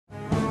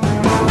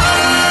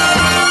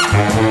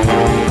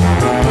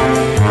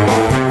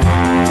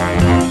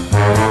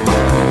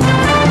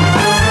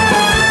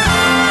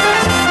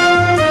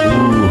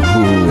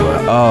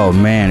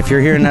you're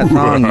hearing that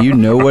song, you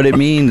know what it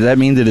means. That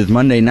means it is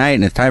Monday night,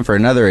 and it's time for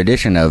another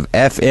edition of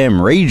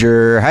FM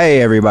Rager.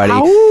 Hey, everybody.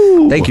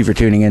 Ow. Thank you for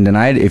tuning in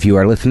tonight. If you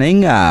are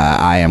listening,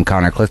 I am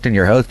Connor Clifton,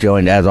 your host,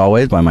 joined as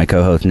always by my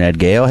co-host, Ned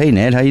Gale. Hey,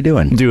 Ned, how you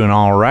doing? Doing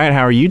all right.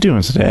 How are you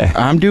doing today?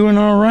 I'm doing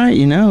all right.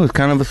 You know, it's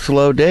kind of a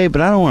slow day, but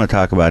I don't want to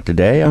talk about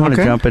today. I want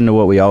to jump into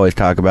what we always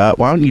talk about.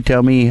 Why don't you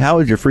tell me, how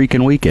was your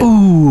freaking weekend?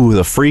 Ooh,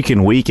 the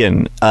freaking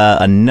weekend.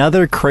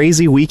 Another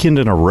crazy weekend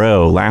in a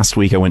row. Last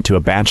week I went to a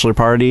bachelor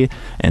party,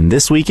 and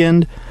this weekend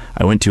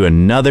I went to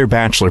another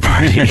bachelor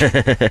party.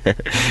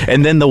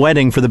 And then the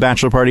wedding for the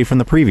bachelor party from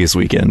the previous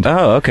weekend.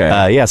 Oh,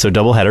 okay. Yeah, so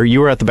doubleheader.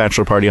 You were at the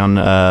bachelor party on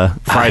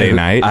Friday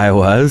night. I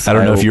was. I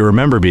don't know if you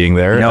remember being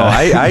there. No,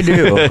 I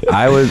do.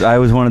 I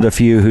was one of the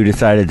few who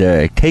decided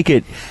to take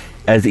it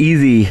as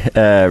easy,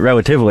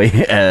 relatively,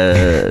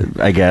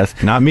 I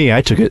guess. Not me.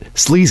 I took it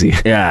sleazy.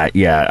 Yeah.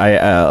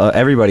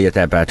 Everybody at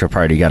that bachelor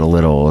party got a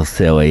little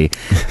silly.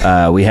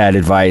 We had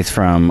advice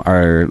from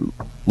our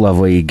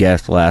lovely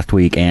guest last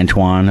week,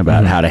 Antoine,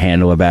 about how to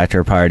handle a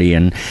bachelor party,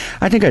 and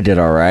I think I did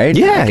all right.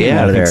 Yeah, I came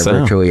out of there so.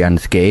 virtually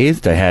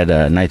unscathed. I had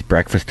a nice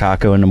breakfast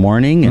taco in the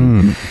morning,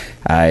 and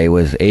I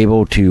was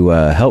able to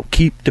help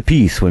keep the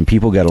peace when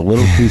people got a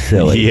little too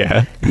silly.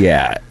 Yeah.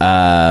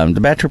 The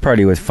bachelor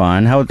party was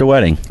fun. How was the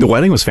wedding? The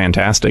wedding was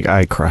fantastic.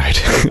 I cried.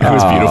 It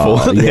was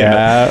beautiful.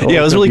 Yeah. Yeah,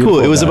 it was really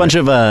cool. It was a bunch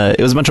of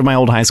my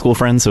old high school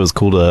friends, so it was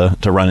cool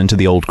to run into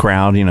the old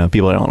crowd, you know,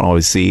 people I don't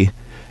always see.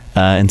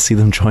 And see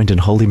them joined in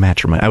holy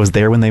matrimony. I was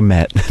there when they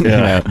met.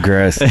 Yeah,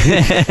 gross.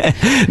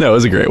 No, it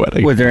was a great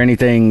wedding. Was there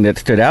anything that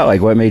stood out?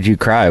 Like, what made you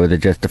cry? Was it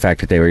just the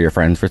fact that they were your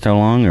friends for so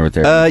long, or was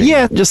there?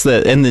 Yeah, just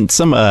that. And then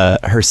some.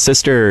 Her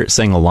sister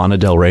sang a Lana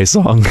Del Rey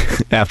song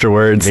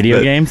afterwards.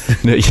 Video games?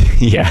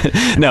 Yeah.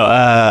 No,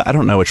 I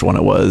don't know which one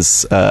it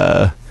was.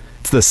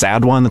 It's the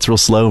sad one that's real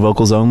slow,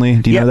 vocals only.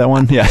 Do you know that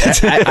one? Yeah.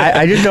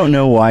 I just don't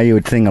know why you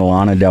would sing a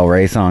Lana Del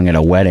Rey song at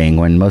a wedding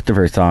when most of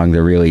her songs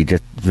are really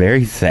just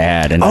very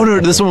sad. And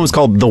no, this one was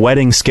called The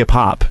Wedding Skip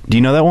Hop. Do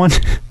you know that one?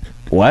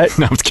 What?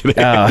 No, I'm just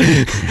kidding.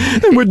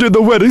 And we did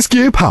the wedding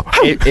skip hop.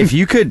 If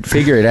you could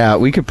figure it out,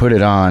 we could put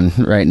it on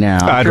right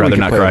now. I'd rather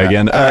not cry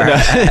again.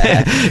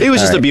 It was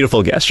just a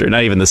beautiful gesture.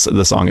 Not even the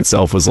song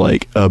itself was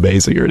like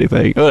amazing or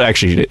anything. Oh,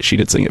 actually, she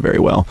did sing it very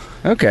well.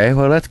 Okay,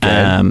 well that's good.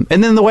 And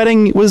then the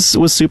wedding was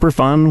super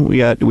fun. We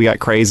got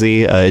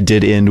crazy. It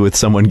did end with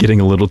someone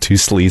getting a little too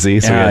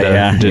sleazy, so we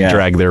had to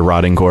drag their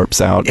rotting corpse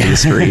out to the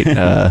street.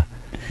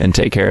 And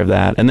take care of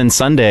that. And then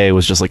Sunday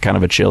was just like kind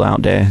of a chill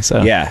out day.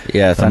 So yeah,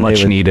 Sunday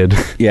much needed.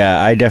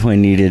 Yeah, I definitely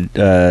needed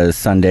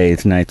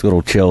Sunday's nice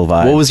little chill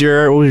vibe. What was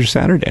your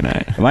Saturday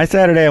night? My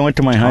Saturday, I went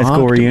to my high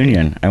school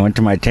reunion. I went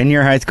to my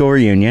 10-year high school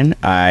reunion.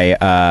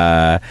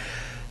 Let's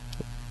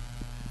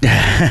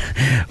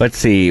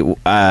see. Me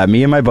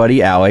and my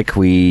buddy Alec,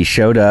 we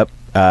showed up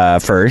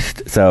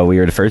first, so we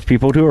were the first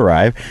people to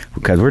arrive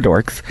because we're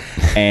dorks,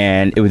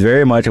 and it was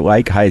very much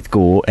like high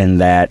school in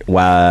that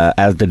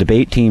as the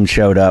debate team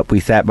showed up, we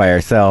sat by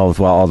ourselves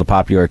while all the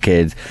popular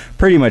kids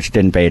pretty much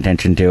didn't pay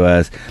attention to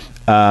us.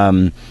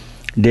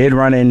 Did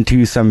run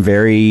into some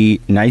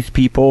very nice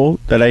people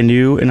that I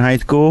knew in high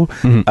school.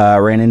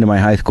 Ran into my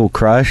high school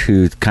crush,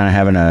 who's kind of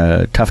having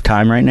a tough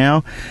time right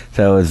now.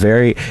 So it was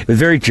very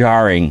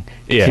jarring.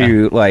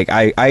 To like,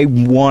 I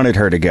wanted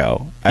her to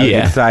go. I was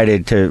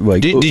excited to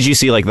like. Did you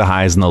see like the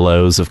highs and the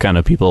lows of kind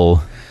of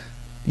people?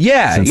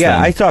 Yeah.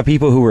 Then? I saw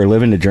people who were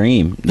living the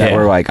dream that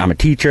were like, I'm a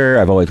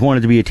teacher. I've always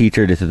wanted to be a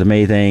teacher. This is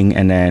amazing.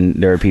 And then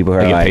there are people who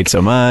are like, paid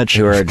so much,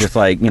 who are just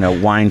like, you know,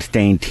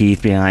 wine-stained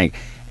teeth, being like,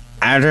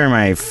 after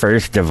my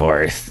first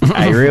divorce,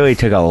 I really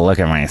took a look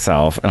at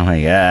myself. I'm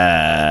like,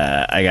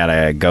 I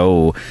gotta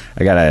go.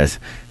 I gotta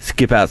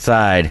skip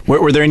outside.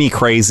 Were there any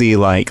crazy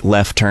like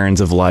left turns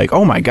of like,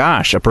 oh my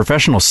gosh, a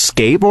professional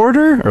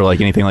skateboarder or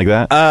like anything like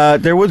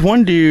that? There was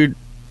one dude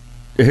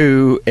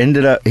who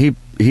ended up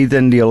he's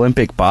in the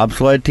Olympic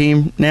bobsled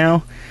team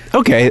now.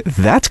 Okay,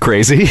 that's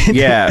crazy.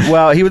 Yeah,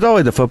 well, he was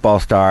always a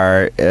football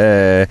star.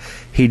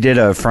 He did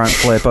a front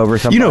flip over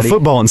somebody. You know,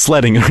 football and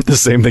sledding aren't the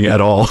same thing at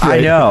all. Right?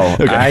 I know.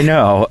 Okay. I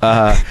know.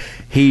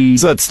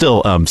 So that's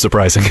still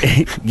surprising.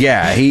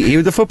 Yeah, he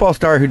was a football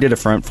star who did a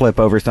front flip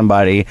over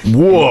somebody.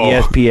 Whoa.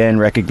 ESPN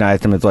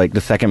recognized him as like the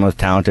second most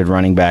talented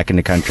running back in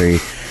the country.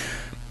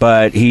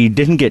 But he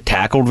didn't get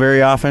tackled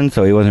very often,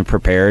 so he wasn't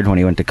prepared when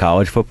he went to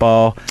college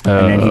football.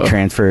 And then he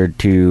transferred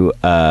to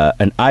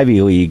an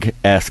Ivy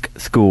League-esque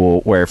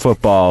school where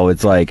football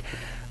is like,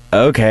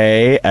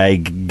 okay, I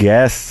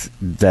guess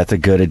that's a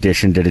good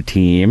addition to the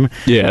team.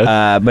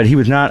 Yeah. But he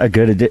was not a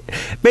good addition.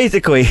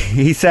 Basically,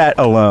 he sat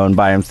alone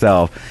by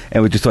himself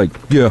and was just like,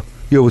 yeah,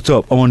 what's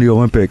up? I'm on the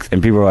Olympics.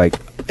 And people were like,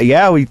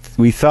 yeah,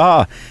 we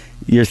saw.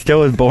 You're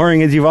still as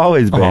boring as you've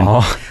always been.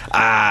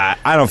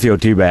 I don't feel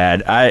too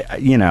bad.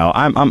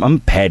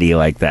 I'm petty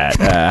like that.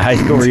 High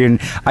school reunion.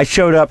 I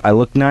showed up. I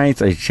looked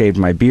nice. I shaved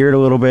my beard a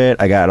little bit.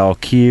 I got all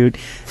cute,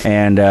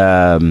 and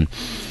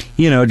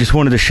just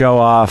wanted to show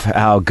off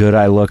how good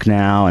I look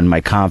now and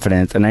my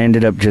confidence. And I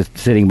ended up just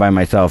sitting by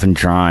myself and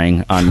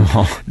drawing on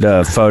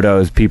the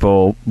photos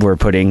people were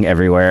putting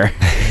everywhere.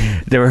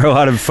 there were a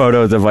lot of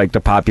photos of like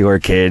the popular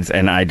kids,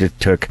 and I just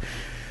took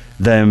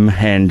them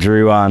and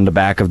drew on the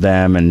back of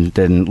them and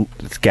then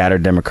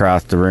scattered them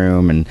across the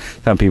room. And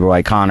some people were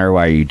like, Connor,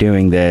 why are you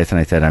doing this? And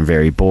I said, I'm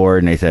very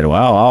bored. And they said,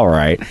 well, all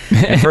right.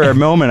 And for a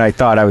moment I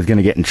thought I was going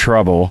to get in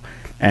trouble,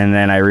 and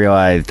then I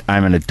realized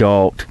I'm an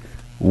adult.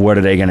 What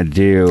are they going to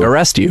do?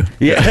 Arrest you.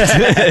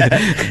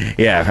 Yeah.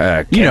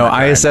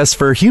 Yeah. ISS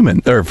for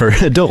human or for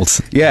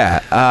adults. Yeah.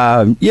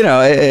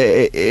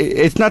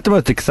 It's not the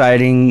most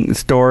exciting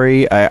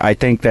story. I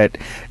think that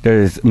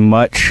there's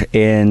much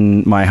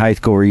in my high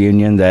school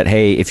reunion that,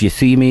 hey, if you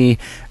see me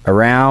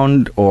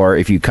around or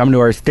if you come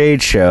to our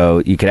stage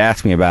show, you could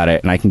ask me about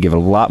it, and I can give a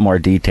lot more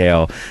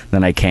detail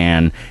than I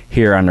can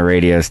here on the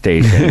radio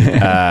station.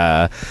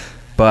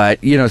 But,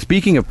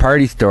 speaking of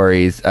party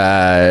stories,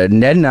 Ned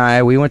and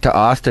I, we went to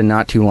Austin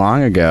not too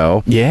long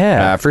ago.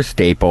 Yeah. For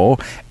Staple.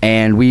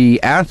 And we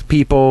asked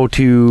people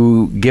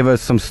to give us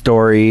some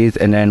stories.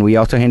 And then we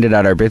also handed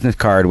out our business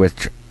card,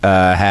 which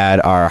had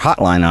our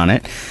hotline on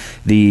it.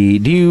 Do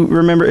you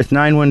remember? It's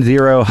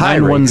 910 High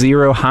Rager.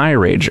 910 High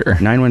Rager.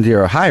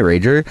 910 High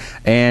Rager.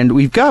 And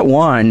we've got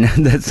one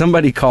that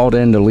somebody called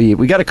in to leave.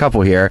 We got a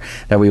couple here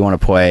that we want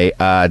to play.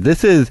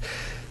 This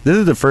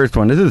is the first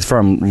one. This is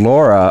from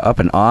Laura up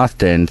in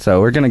Austin,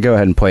 so we're going to go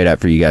ahead and play that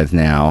for you guys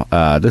now.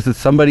 This is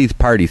somebody's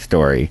party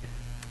story.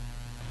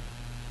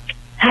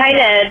 Hi,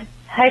 Ned.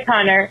 Hi,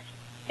 Connor.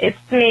 It's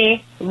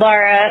me,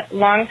 Laura,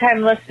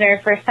 longtime listener,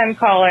 first-time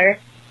caller.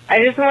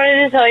 I just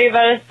wanted to tell you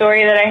about a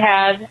story that I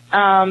had.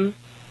 I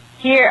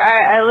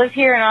live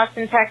here in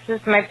Austin,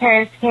 Texas. My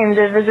parents came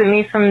to visit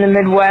me from the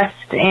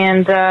Midwest,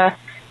 and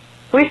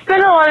we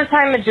spent a lot of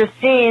time at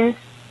Justine's.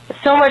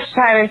 So much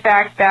time, in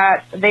fact,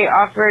 that they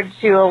offered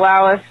to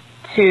allow us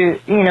to,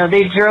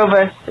 they drove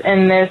us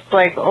in this,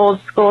 old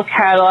school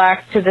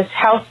Cadillac to this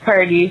house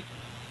party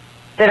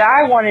that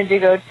I wanted to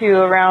go to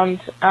around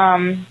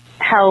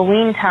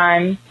Halloween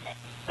time,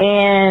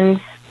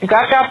 and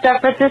got dropped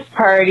off at this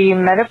party,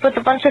 met up with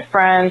a bunch of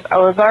friends. I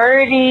was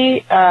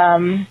already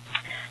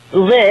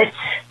lit,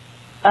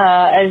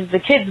 as the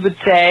kids would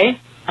say,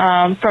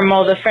 from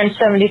all the French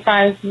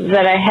 75s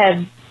that I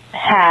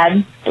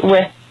had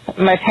with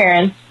my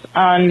parents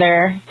on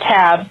their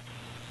tab.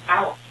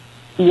 Ow.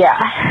 Yeah.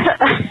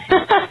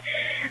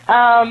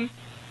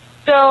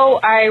 So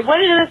I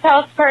went to this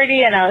house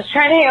party, and I was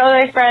trying to hang out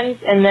with my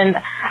friends, and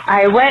then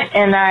I went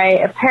and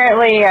I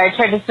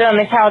tried to sit on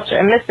the couch.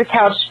 I missed the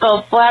couch,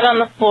 fell flat on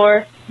the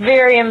floor.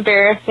 Very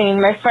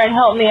embarrassing. My friend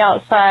helped me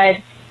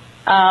outside.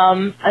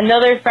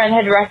 Another friend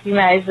had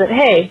recognized that,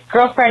 hey,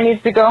 girlfriend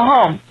needs to go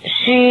home.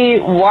 She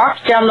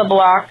walked down the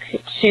block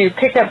to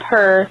pick up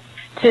to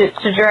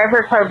drive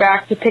her car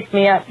back to pick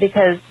me up,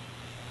 because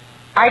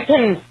I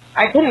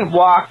couldn't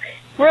walk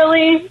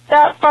really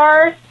that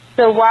far.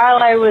 So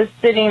while I was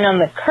sitting on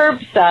the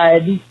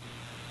curbside,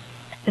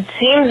 it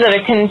seems that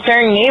a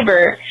concerned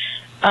neighbor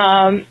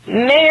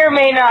may or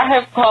may not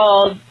have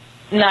called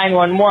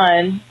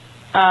 911.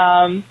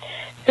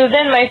 So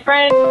then my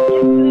friend,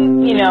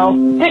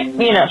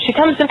 she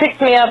comes and picks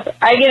me up.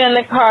 I get in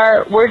the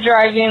car. We're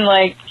driving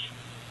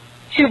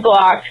 2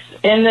 blocks,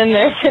 and then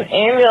there's an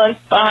ambulance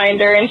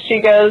behind her, and she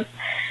goes,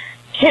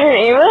 can an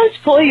ambulance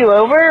pull you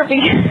over?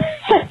 Because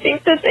I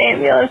think this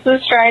ambulance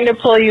is trying to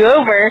pull me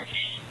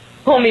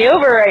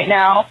over right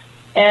now.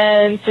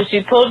 And so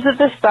she pulled to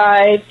the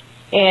side,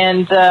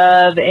 and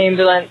the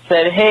ambulance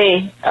said,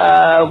 hey,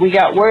 we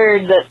got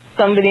word that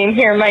somebody in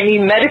here might need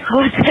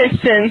medical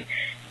attention.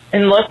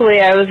 And luckily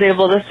I was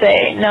able to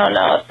say, no,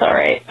 it's all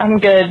right. I'm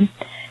good.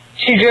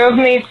 She drove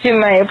me to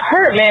my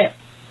apartment,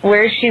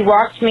 where she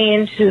walked me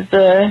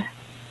into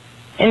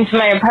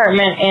my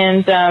apartment,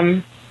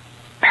 and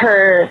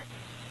her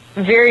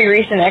very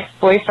recent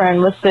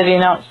ex-boyfriend was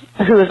sitting out,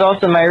 who was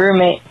also my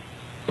roommate,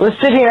 was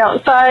sitting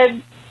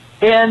outside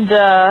and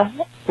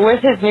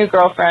with his new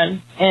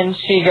girlfriend, and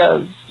she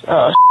goes,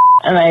 oh,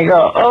 and I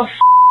go, oh,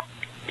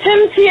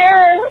 Tim's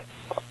here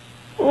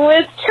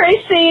with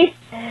Tracy,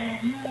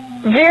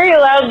 very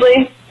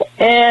loudly,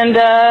 and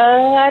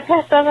I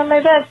passed out on my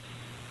bed.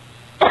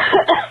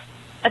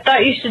 I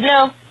thought you should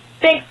know.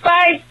 Thanks,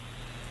 bye.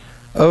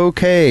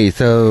 Okay,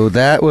 so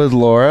that was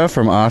Laura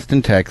from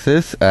Austin,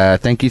 Texas.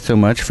 Thank you so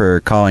much for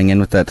calling in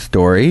with that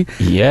story.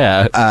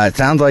 Yeah. It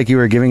sounds like you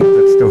were giving us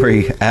that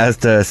story as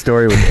the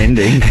story was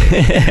ending.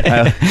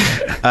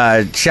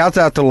 Shouts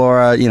out to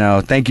Laura.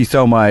 Thank you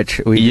so much.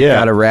 We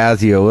got to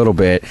razz you a little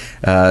bit.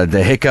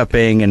 The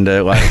hiccuping and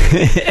the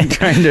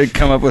trying to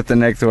come up with the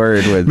next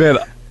word was... Man,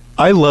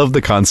 I love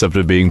the concept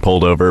of being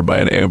pulled over by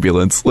an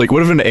ambulance. What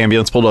if an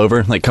ambulance pulled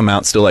over, come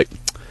out still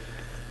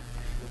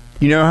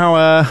you know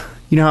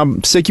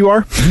how sick you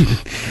are?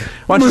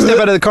 Why don't you step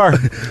out of the car?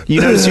 You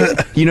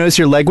notice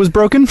your leg was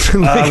broken?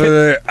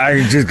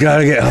 I just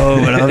gotta get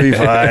home and I'll be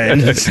fine.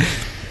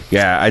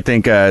 Yeah, I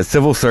think a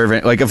civil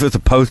servant, like if it's a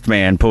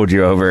postman pulled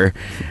you over,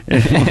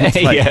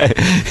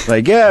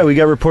 like, we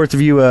got reports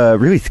of you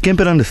really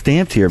skimping on the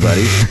stamps here,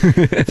 buddy.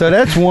 So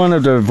that's one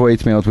of the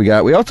voicemails we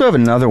got. We also have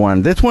another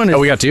one. This one is... Oh,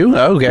 we got two?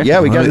 Oh, okay.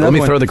 Yeah, we got another one. Let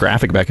me throw the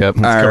graphic back up.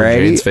 Let's cover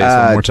Alrighty. Jade's face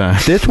one more time.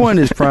 This one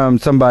is from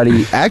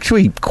somebody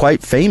actually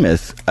quite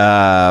famous.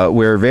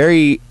 We're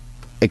very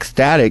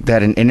ecstatic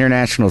that an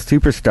international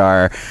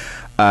superstar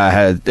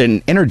has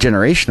an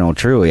intergenerational,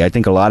 truly. I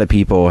think a lot of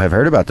people have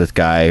heard about this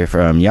guy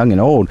from young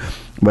and old.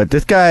 But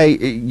this guy,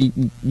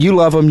 you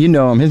love him, you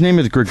know him. His name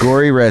is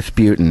Grigory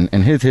Rasputin,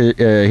 and here's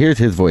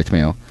his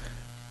voicemail.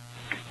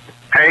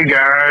 Hey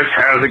guys,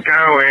 how's it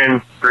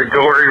going?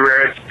 Grigory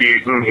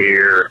Rasputin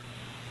here.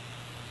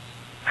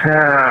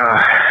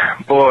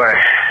 Boy,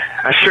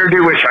 I sure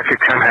do wish I could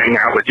come hang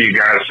out with you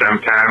guys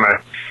sometime.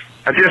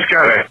 I just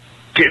gotta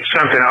get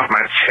something off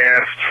my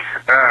chest.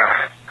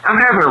 I'm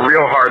having a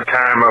real hard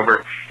time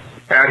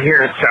out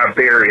here in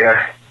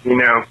Siberia. You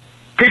know,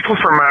 people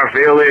from my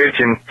village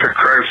in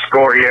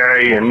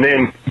Pokrovskoye, and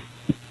then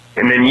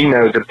you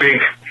know the big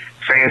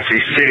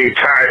fancy city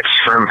types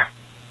from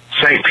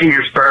St.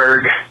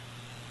 Petersburg.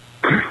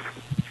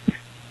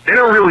 They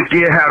don't really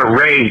get how to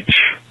rage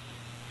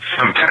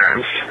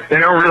sometimes. They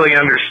don't really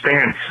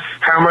understand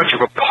how much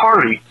of a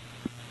party,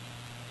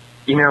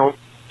 you know,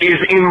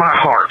 is in my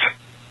heart.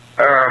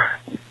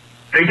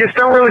 They just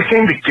don't really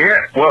seem to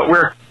get what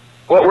we're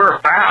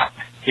about,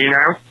 you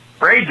know,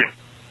 raging.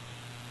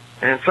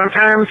 And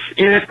sometimes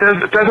it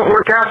doesn't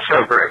work out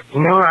so great.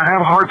 You know, I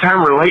have a hard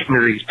time relating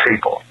to these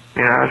people.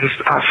 You know,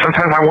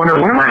 sometimes I wonder,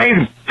 what am I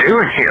even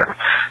doing here?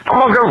 I'm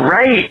gonna go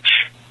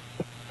rage.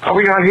 All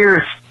we got here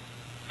is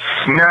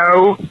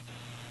snow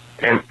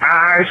and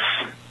ice,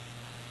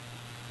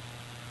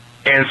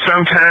 and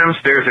sometimes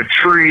there's a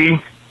tree,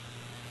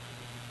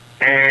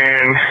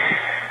 and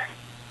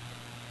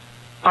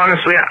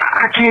honestly,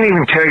 I can't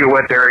even tell you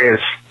what there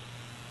is.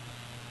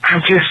 I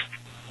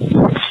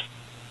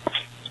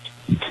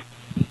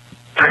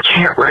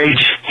can't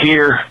rage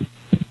here.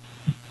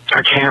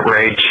 I can't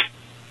rage.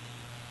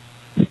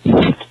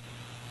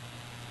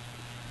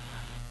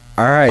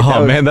 All right.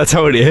 Oh, man, that's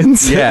how it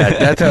ends? Yeah,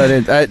 that's how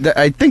it ends.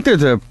 I think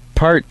there's a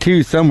part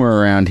 2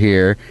 somewhere around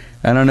here.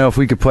 I don't know if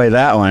we could play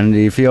that one. Do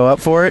you feel up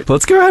for it?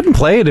 Let's go ahead and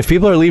play it. If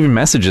people are leaving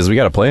messages, we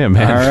got to play them,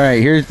 man. All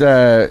right. Here's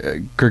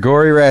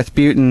Grigory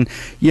Rasputin.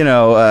 You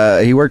know,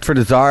 he worked for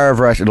the Tsar of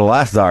Russia, the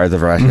last Tsars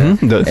of Russia.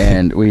 Mm-hmm.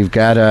 And we've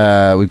got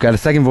a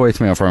second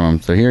voicemail from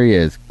him. So here he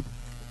is.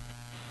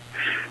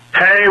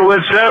 Hey,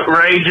 what's up,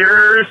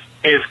 Ragers?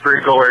 It's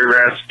Grigory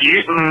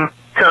Rasputin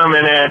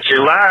coming at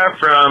you live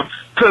from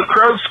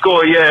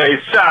Pokrovskoye,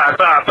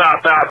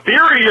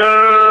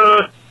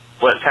 Siberia.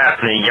 What's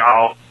happening,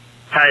 y'all?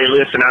 Hey,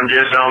 listen, I'm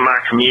just on my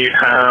commute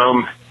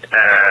home,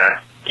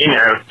 you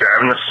know,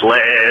 driving the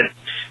sled,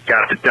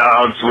 got the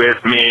dogs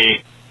with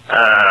me.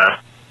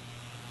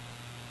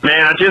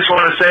 Man, I just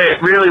want to say, I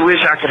really wish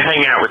I could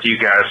hang out with you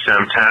guys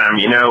sometime.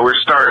 You know, we're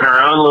starting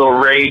our own little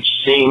rage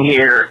scene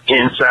here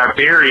in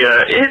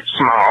Siberia. It's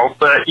small,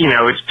 but, you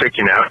know, it's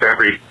picking up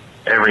every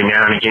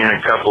now and again.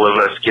 A couple of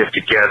us get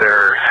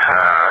together,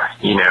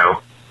 you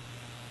know,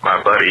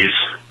 my buddies.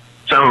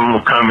 Some of them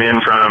will come in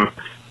from,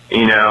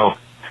 you know,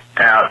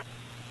 out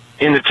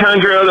in the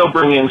tundra. They'll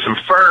bring in some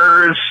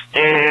furs,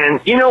 and,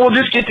 you know, we'll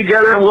just get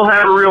together and we'll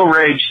have a real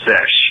rage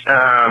sesh.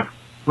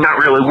 Not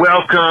really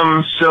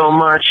welcome so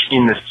much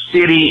in the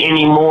city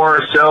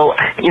anymore, so,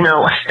 you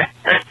know,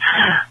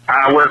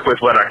 I work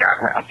with what I got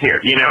around here.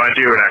 You know, I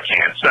do what I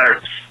can. So,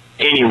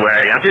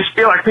 anyway, I just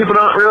feel like people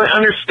don't really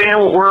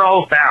understand what we're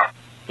all about,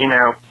 you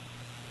know,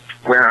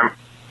 where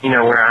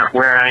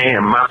I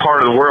am, my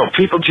part of the world.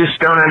 People just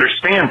don't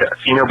understand us,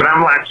 you know, but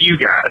I'm like you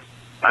guys.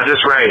 I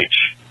just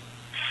rage.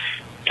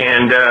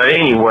 And,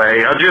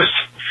 anyway, I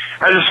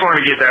just want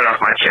to get that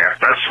off my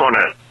chest. I just want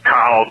to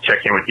call,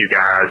 check in with you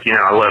guys. You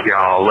know, I love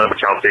y'all. Love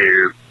what y'all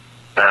do.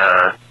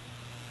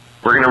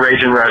 We're going to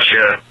rage in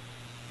Russia,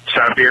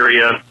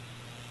 Siberia,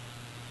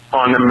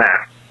 on the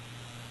map.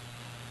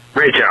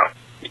 Rage out.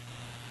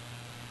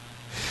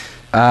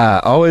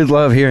 Always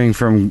love hearing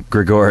from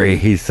Grigory.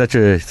 He's such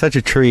a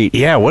treat.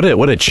 Yeah, what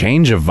a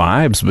change of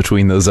vibes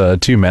between those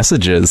two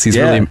messages. He's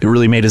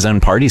really made his own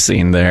party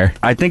scene there.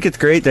 I think it's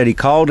great that he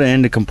called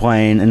in to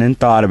complain and then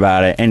thought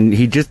about it, and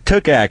he just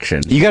took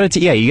action. You got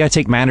to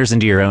take matters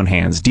into your own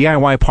hands.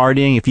 DIY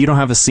partying. If you don't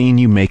have a scene,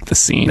 you make the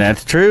scene.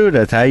 That's true.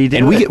 That's how you do it.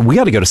 And we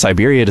got to go to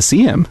Siberia to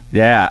see him.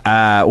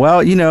 Yeah.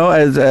 Well, you know,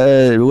 as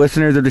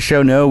listeners of the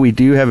show know, we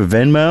do have a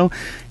Venmo.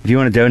 If you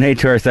want to donate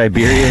to our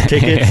Siberia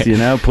tickets, you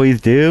know,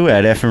 please do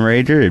at FM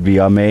Rager. It'd be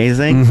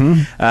amazing.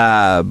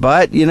 Mm-hmm.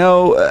 But, you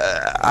know,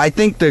 I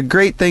think the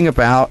great thing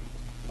about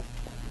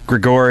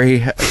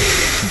Grigory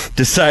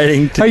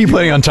deciding to... How are you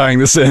planning on tying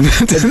this in?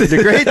 The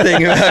great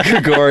thing about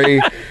Grigory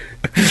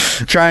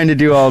trying to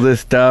do all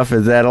this stuff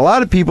is that a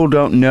lot of people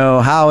don't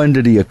know how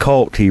into the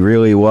occult he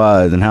really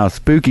was and how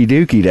spooky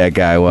dooky that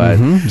guy was.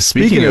 Mm-hmm.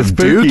 Speaking of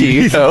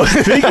spooky,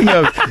 dooky. speaking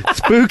of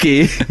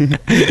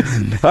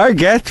spooky, our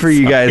guest for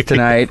you guys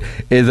tonight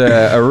is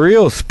a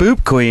real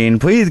spook queen.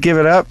 Please give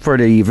it up for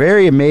the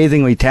very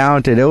amazingly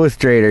talented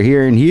illustrator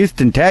here in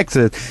Houston,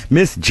 Texas,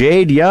 Miss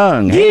Jade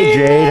Young. Hey,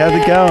 Jade, how's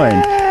it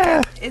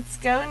going? It's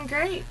going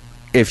great.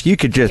 If you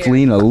could just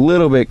lean a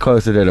little bit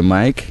closer to the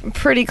mic.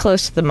 Pretty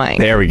close to the mic.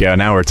 There we go.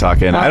 Now we're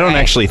talking. All I don't right.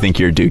 actually think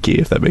you're dookie,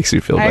 if that makes you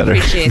feel I better.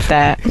 appreciate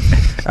that.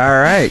 All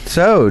right.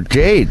 So,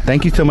 Jade,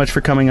 thank you so much for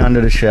coming onto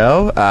the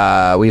show.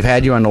 We've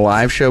had you on the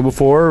live show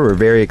before. We're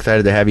very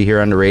excited to have you here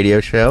on the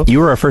radio show. You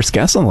were our first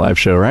guest on the live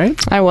show, right?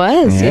 I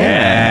was,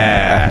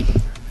 Yeah.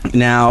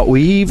 Now,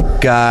 we've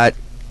got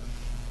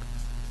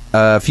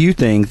a few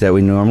things that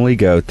we normally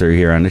go through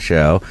here on the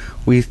show.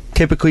 We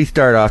typically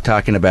start off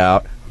talking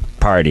about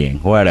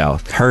partying. What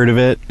else? Heard of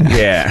it?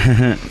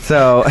 Yeah.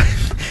 So,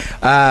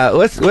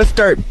 let's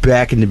start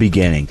back in the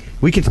beginning.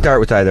 We can start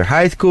with either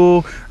high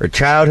school or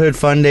childhood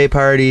fun day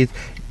parties.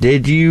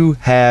 Did you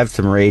have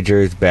some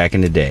ragers back in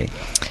the day?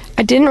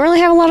 I didn't really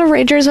have a lot of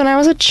ragers when I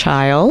was a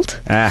child.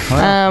 All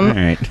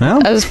right.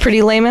 Well, I was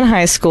pretty lame in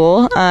high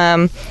school.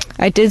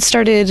 I did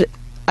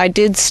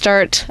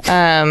start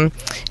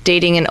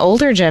dating an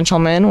older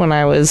gentleman when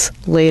I was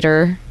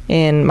later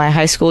in my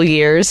high school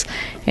years,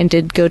 and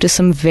did go to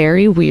some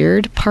very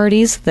weird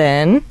parties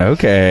then.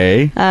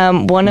 Okay.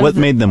 what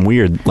made them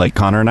weird? Like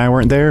Connor and I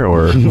weren't there,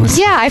 or?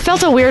 Yeah, I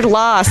felt a weird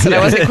loss, and I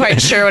wasn't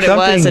quite sure what it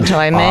was Something until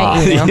I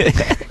met you.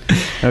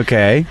 Know?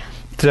 Okay.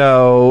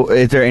 So,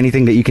 is there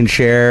anything that you can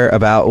share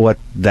about what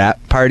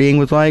that partying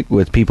was like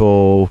with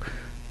people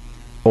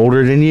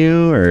older than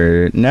you,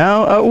 or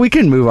no? Oh, we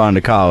can move on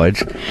to college.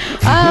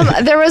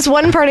 There was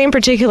one party in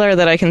particular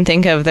that I can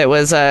think of that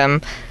was, I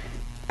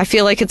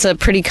feel like it's a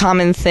pretty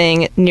common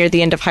thing near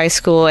the end of high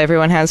school.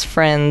 Everyone has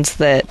friends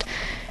that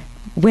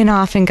went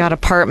off and got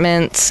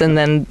apartments, and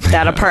then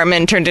that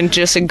apartment turned into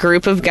just a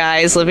group of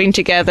guys living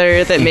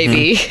together that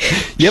maybe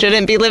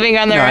shouldn't be living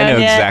on their No, own I know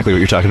yet. exactly what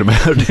you're talking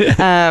about.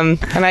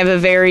 And I have a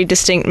very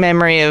distinct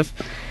memory of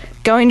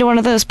going to one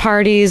of those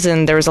parties,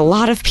 and there was a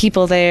lot of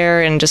people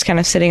there, and just kind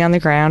of sitting on the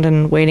ground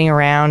and waiting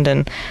around,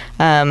 and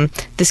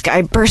this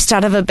guy burst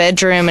out of a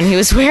bedroom, and he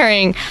was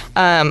wearing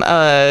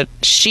a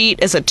sheet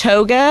as a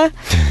toga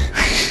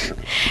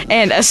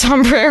and a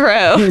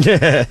sombrero,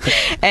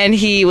 and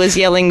he was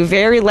yelling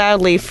very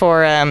loudly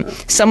for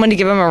someone to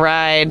give him a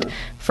ride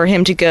for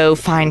him to go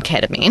find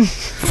ketamine.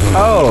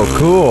 Oh,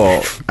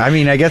 cool. I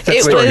mean, I guess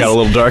that's It what was- Got a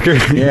little darker.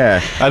 Yeah. I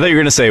thought you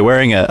were going to say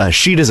wearing a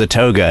sheet as a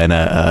toga and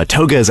a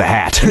toga as a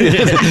hat. I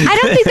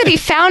don't think that he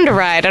found a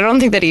ride. I don't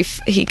think that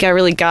he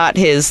really got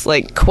his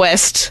like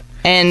quest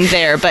end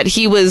there, but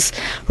he was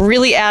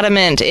really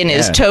adamant in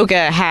his Yeah.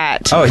 toga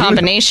hat Oh,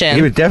 combination.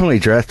 He was definitely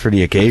dressed for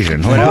the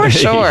occasion. What For else-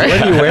 sure.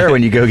 What do you wear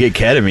when you go get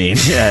ketamine?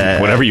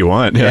 Whatever you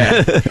want.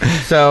 Yeah.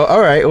 So,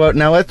 all right. Well,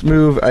 now let's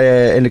move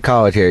into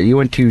college here. You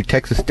went to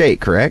Texas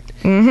State, correct?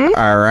 Mm-hmm.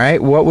 All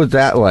right. What was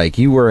that like?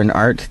 You were an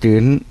art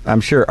student.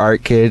 I'm sure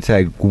art kids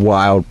had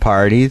wild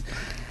parties.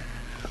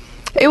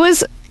 It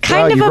was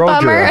kind Well, of you a rolled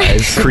your bummer.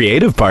 eyes.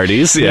 Creative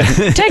parties. Yeah.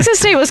 Texas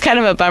State was kind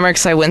of a bummer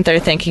because I went there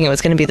thinking it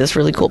was going to be this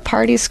really cool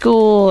party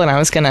school,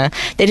 and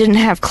they didn't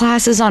have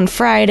classes on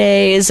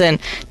Fridays, and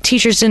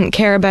teachers didn't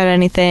care about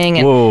anything.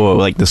 And Whoa,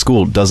 like the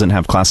school doesn't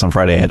have class on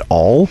Friday at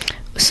all?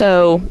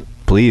 so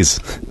Please.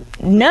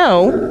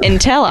 no,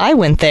 until I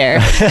went there.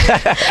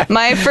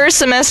 My first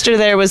semester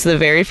there was the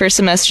very first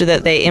semester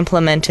that they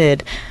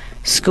implemented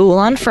school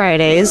on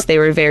Fridays. They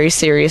were very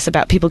serious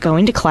about people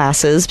going to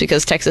classes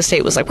because Texas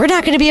State was like, we're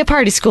not going to be a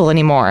party school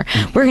anymore.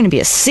 We're going to be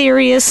a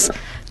serious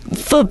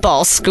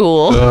football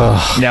school.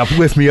 Now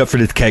lift me up for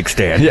this keg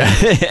stand. Yeah.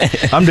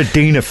 I'm the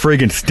dean of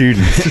friggin'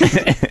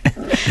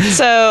 students.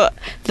 So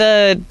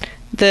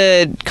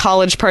the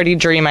college party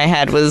dream I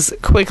had was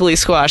quickly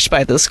squashed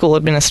by the school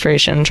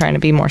administration trying to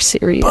be more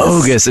serious.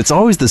 Bogus. It's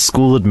always the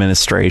school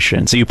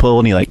administration. So you pull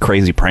any like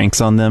crazy pranks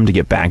on them to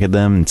get back at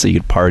them and so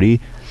you'd party?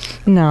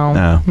 No,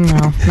 No.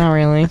 not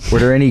really. Were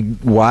there any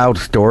wild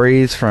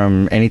stories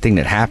from anything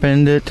that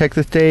happened at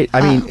Texas State?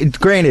 I mean, it's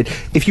granted,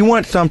 if you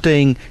want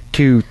something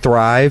to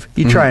thrive,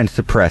 you try and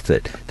suppress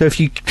it. So if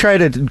you try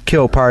to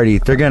kill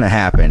parties, they're going to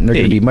happen. They're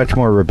going to be much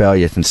more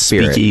rebellious in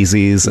spirit.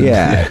 Speakeasies. And,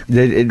 Yeah.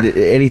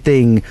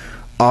 Anything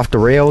off the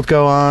rails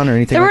go on or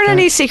anything There like weren't that?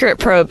 any secret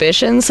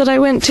prohibitions that I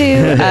went to.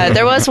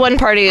 There was one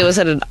party. It was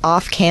at an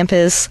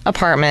off-campus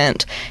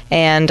apartment,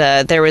 and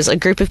there was a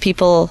group of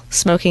people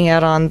smoking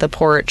out on the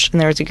porch, and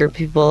there was a group of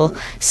people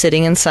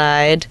sitting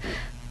inside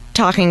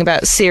talking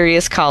about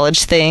serious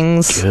college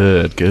things.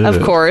 Good.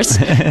 Of course.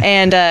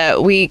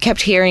 And we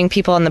kept hearing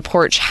people on the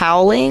porch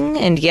howling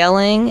and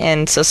yelling.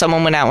 And so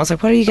someone went out and was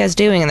like, what are you guys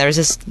doing? And there was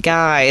this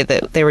guy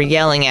that they were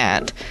yelling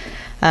at.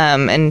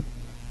 And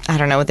I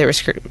don't know what they were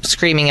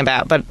screaming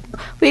about, but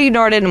we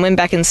ignored it and went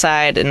back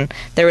inside. And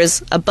there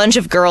was a bunch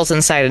of girls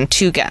inside and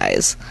 2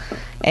 guys.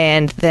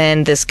 And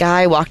then this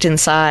guy walked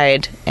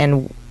inside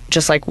and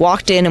just like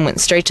walked in and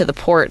went straight to the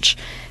porch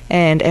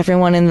and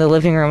everyone in the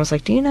living room was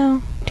like, do you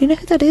know who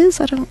that is?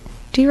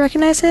 Do you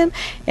recognize him?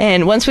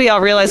 And once we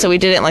all realized that we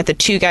didn't, like, the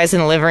two guys in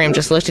the living room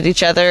just looked at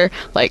each other,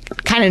 like,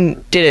 kind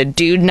of did a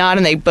dude nod,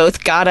 and they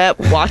both got up,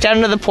 walked out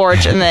into the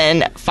porch, and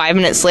then 5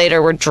 minutes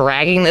later, we're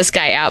dragging this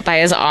guy out by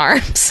his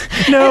arms.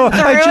 No,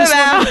 I just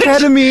want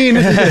ketamine.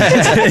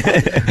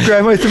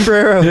 Grab my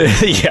sombrero.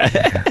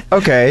 Yeah.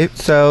 Okay,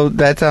 so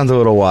that sounds a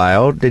little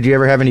wild. Did you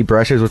ever have any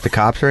brushes with the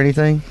cops or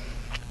anything?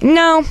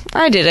 No,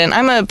 I didn't.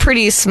 I'm a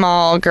pretty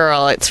small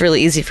girl. It's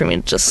really easy for me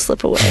to just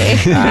slip away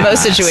in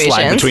most situations.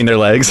 Slide between their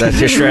legs. That's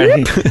just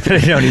right. They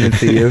don't even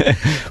see you.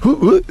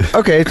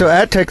 Okay, so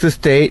at Texas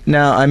State,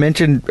 now I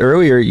mentioned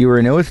earlier you were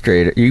an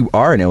illustrator. You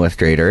are an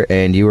illustrator,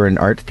 and you were an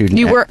art student.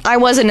 I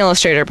was an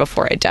illustrator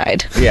before I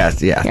died.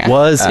 Yes, yeah.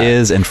 Was,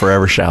 is, and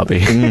forever shall be.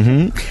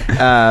 Mm-hmm.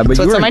 But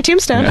so it's on my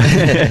tombstone.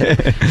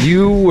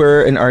 You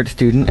were an art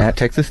student at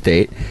Texas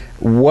State.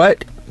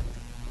 What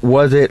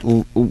was it?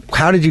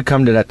 How did you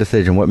come to that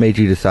decision? What made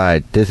you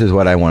decide this is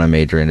what I want to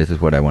major in? This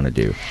is what I want to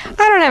do? I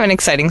don't have an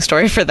exciting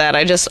story for that.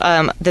 I just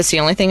that's the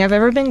only thing I've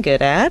ever been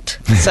good at.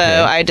 So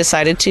I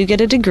decided to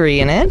get a degree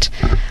in it,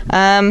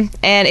 and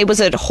it was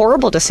a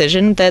horrible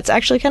decision that's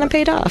actually kind of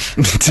paid off.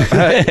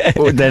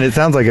 Well, then it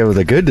sounds like it was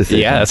a good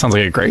decision. Yeah, that sounds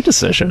like a great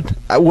decision.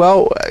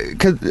 Well,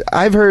 because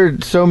I've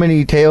heard so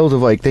many tales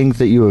of like things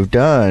that you have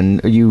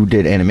done. You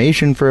did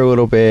animation for a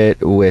little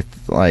bit with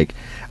like,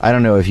 I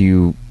don't know if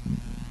you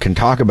can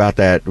talk about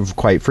that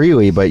quite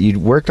freely, but you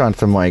worked on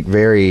some like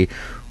very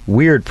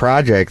weird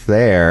projects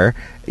there.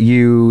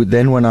 You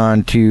then went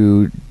on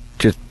to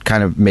just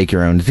kind of make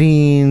your own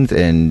zines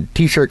and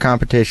t-shirt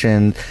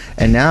competitions,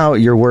 and now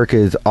your work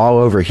is all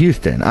over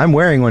Houston. I'm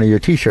wearing one of your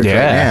t-shirts right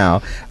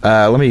now.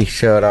 Let me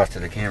show it off to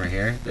the camera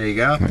here. There you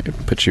go.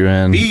 Put you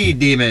in. Speed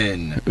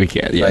Demon. We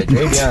can't.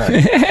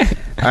 Yeah.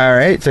 All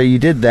right, so you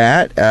did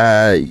that.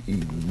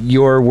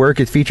 Your work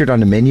is featured on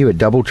the menu at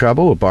Double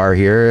Trouble, a bar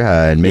here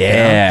in Midtown.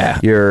 Yeah.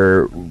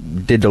 You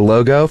did the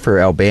logo for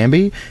El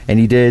Bambi, and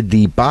you did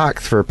the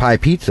box for Pie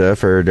Pizza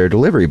for their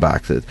delivery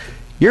boxes.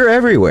 You're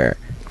everywhere.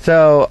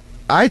 So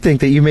I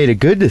think that you made a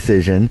good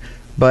decision,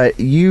 but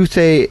you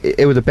say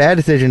it was a bad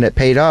decision that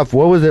paid off.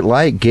 What was it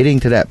like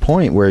getting to that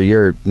point where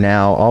you're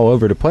now all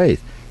over the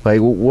place? Like,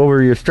 what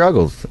were your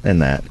struggles in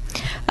that?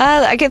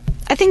 I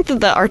think that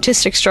the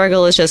artistic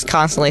struggle is just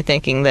constantly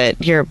thinking that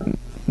you're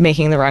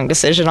making the wrong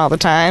decision all the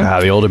time.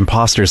 The old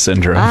imposter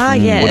syndrome.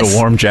 Yes. What a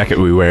warm jacket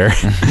we wear.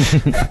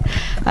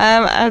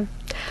 I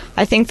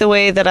think the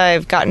way that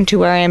I've gotten to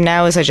where I am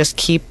now is I just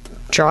keep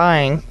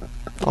drawing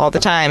all the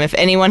time. If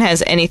anyone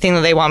has anything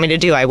that they want me to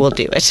do, I will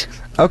do it.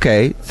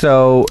 Okay,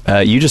 so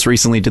you just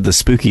recently did the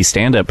spooky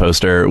stand-up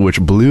poster, which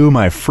blew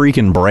my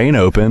freaking brain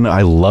open.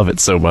 I love it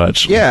so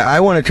much. Yeah, I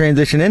want to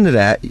transition into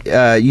that.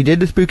 You did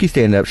the spooky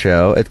stand-up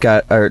show. It's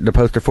got the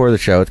poster for the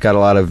show. It's got a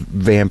lot of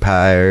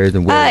vampires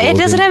and werewolves.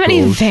 It doesn't have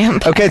any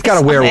vampires. Okay, it's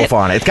got a werewolf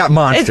on it. It's got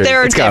monsters.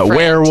 It's got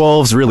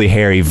werewolves, really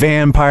hairy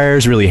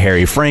vampires, really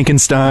hairy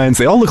Frankensteins.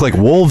 They all look like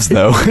wolves,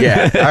 though.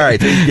 Yeah. All right.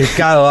 So it's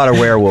got a lot of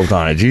werewolves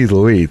on it. Jeez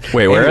Louise.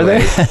 Wait, where are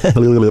they?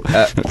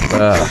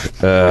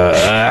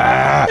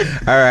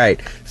 All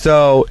right.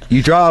 So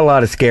you draw a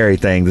lot of scary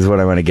things is what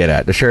I want to get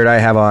at. The shirt I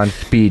have on,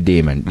 Speed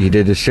Demon. You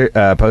did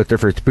a poster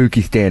for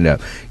Spooky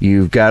Stand-Up.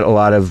 You've got a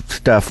lot of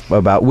stuff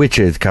about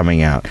witches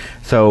coming out.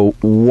 So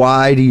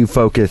why do you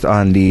focus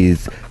on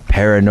these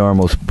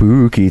paranormal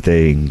spooky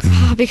things?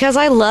 Because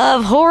I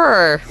love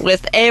horror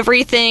with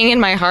everything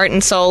in my heart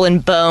and soul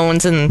and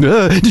bones and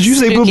did you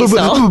say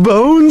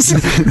bones?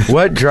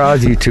 What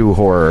draws you to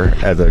horror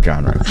as a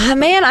genre?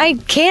 Man, I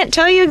can't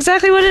tell you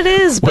exactly what it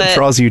is. What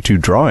draws you to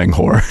drawing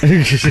horror?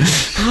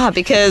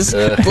 Because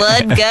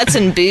blood, guts,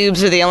 and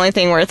boobs are the only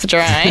thing worth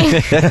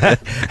drawing.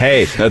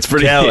 Hey, that's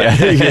pretty. You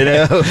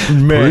know,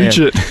 man. Preach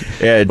it.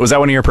 Yeah. Was that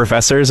one of your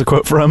professors? A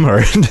quote from,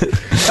 or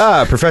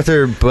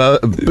Professor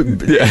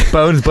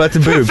Bones, Butts,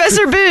 and Boobs.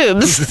 Professor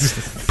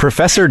Boobs.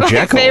 Professor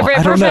Jekyll. My favorite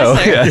I don't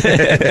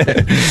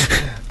professor.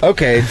 know.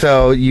 Okay,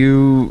 so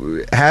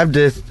you have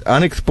this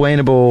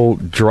unexplainable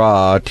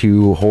draw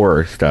to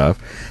horror stuff,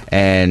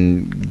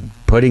 and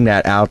putting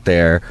that out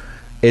there.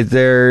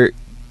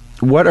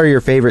 What are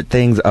your favorite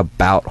things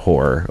about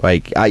horror?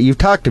 Like, you've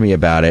talked to me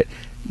about it.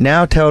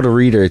 Now tell the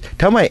readers.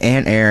 Tell my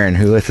Aunt Erin,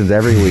 who listens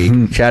every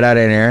week. Shout out,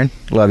 Aunt Erin.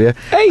 Love you.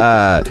 Hey.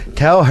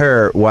 Tell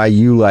her why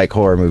you like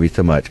horror movies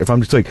so much. If I'm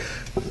just like,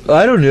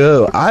 I don't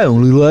know. I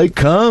only like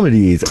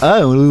comedies.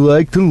 I only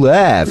like to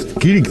laugh.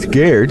 Getting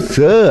scared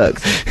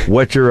sucks.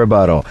 What's your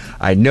rebuttal?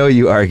 I know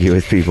you argue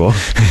with people.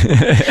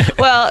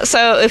 Well,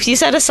 so if you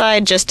set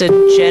aside just a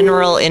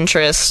general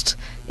interest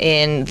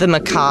in the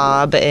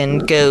macabre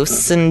and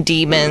ghosts and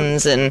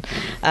demons and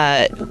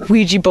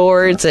Ouija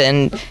boards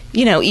and,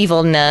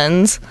 evil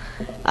nuns,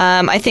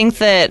 I think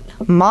that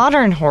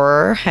modern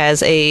horror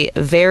has a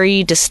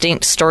very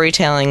distinct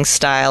storytelling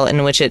style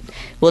in which it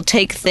will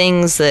take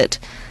things that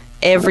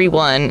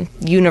everyone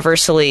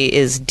universally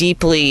is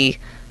deeply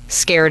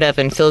scared of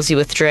and fills you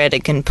with dread.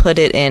 It can put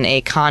it in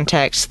a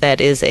context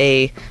that is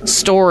a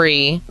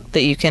story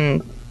that you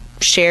can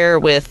share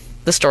with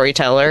the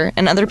storyteller,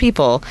 and other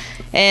people.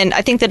 And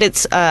I think that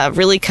it's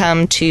really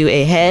come to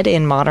a head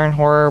in modern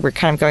horror. We're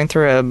kind of going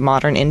through a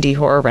modern indie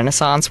horror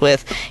renaissance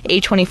with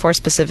A24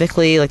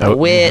 specifically, like The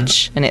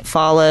Witch and It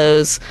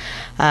Follows,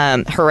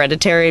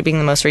 Hereditary being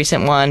the most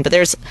recent one. But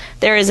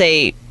there is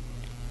a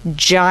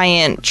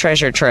giant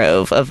treasure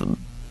trove of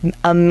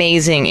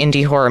amazing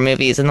indie horror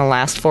movies in the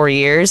last 4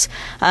 years.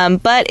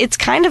 But it's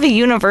kind of a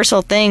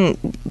universal thing.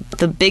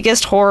 The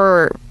biggest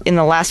horror in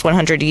the last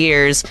 100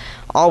 years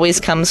always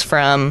comes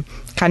from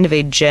kind of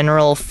a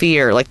general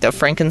fear. Like the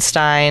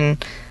Frankenstein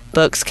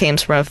books came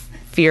from a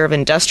fear of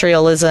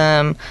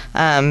industrialism,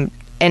 and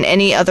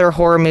any other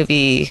horror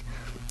movie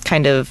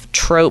kind of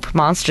trope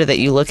monster that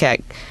you look at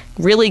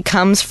really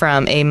comes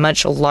from a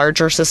much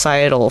larger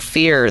societal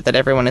fear that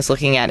everyone is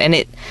looking at.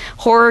 And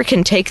horror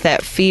can take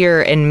that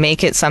fear and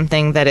make it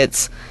something that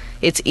it's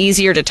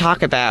easier to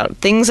talk about.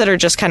 Things that are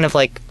just kind of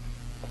like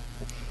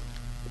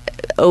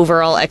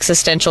overall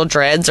existential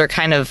dreads are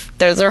kind of,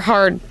 they're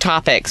hard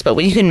topics, but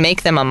when you can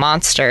make them a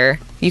monster,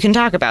 you can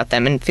talk about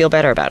them and feel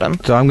better about them.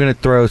 So I'm going to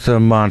throw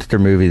some monster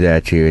movies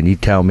at you, and you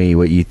tell me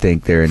what you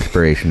think their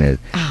inspiration is.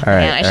 Oh, all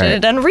man, I should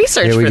have done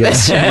research for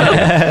this show.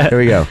 Here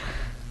we go.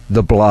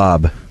 The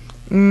Blob.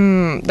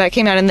 That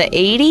came out in the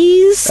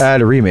 80s?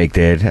 The remake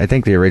did. I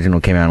think the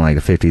original came out in like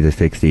the 50s or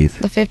 60s.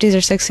 The 50s or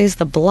 60s.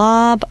 The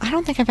Blob. I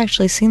don't think I've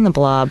actually seen The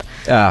Blob.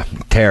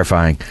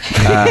 Terrifying.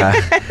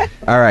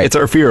 All right. It's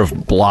our fear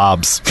of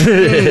blobs.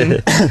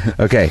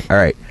 Okay, all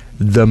right.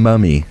 The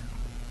Mummy.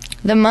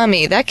 The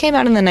Mummy. That came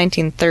out in the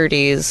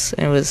 1930s.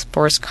 It was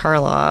Boris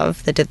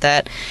Karloff that did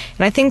that.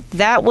 And I think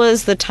that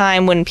was the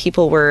time when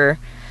people were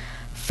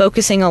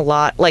focusing a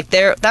lot, like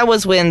that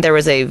was when there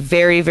was a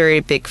very, very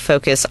big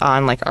focus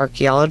on like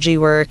archaeology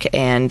work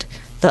and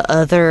the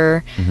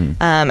other,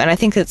 and I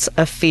think it's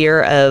a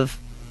fear of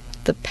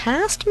the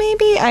past,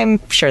 maybe.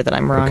 I'm sure that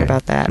I'm wrong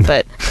about that,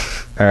 but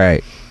all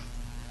right.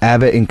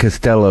 Abbott and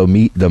Costello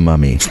Meet the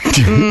Mummy.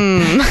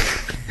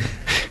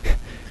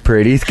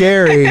 Pretty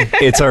scary.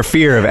 It's our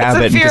fear of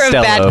Abbott and Costello.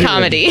 Of bad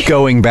comedy.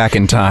 Going back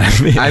in time.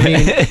 I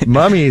mean,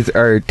 mummies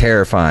are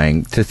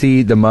terrifying. To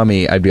see the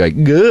Mummy, I'd be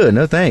like, good,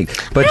 no thanks.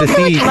 But to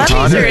see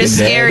Connor and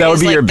Ned, that would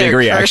be your big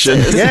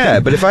reaction. Yeah,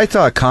 but if I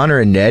saw Connor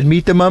and Ned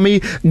meet the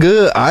Mummy,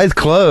 good, eyes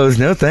closed,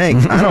 no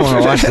thanks. I don't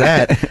want to watch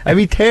that. I'd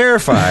be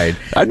terrified.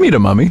 I'd meet a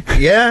mummy.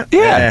 Yeah?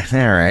 Yeah. All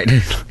right.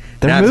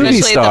 They're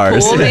movie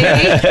stars. The pool,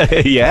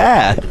 maybe.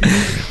 Yeah.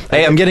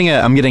 Hey, I'm getting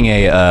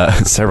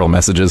several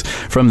messages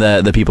from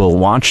the people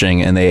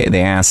watching, and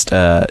they asked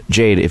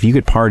Jade, if you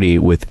could party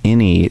with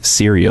any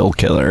serial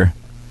killer,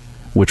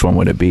 which one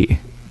would it be?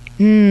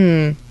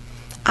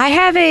 I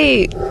have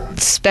a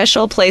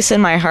special place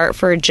in my heart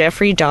for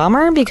Jeffrey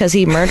Dahmer because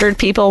he murdered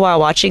people while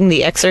watching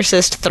The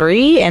Exorcist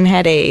 3 and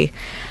had a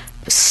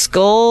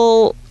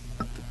skull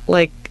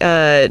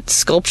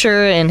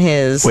sculpture in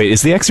his... Wait,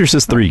 is The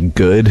Exorcist 3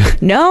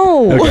 good?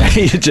 No.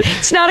 Okay.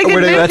 It's not a good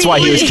movie. That's why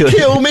he was killing.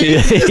 Kill me.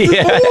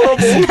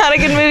 It's not a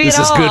good movie this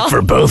at all. This is good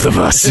for both of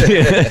us.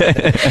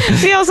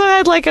 He also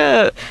had like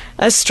a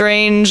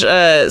strange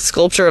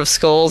sculpture of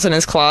skulls in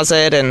his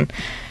closet, and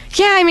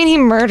yeah, I mean, he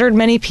murdered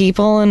many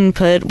people and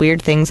put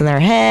weird things in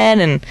their head,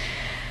 and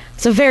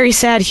it's a very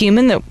sad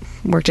human that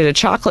worked at a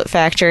chocolate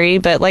factory,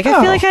 but like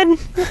I feel like I'd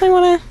really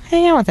want to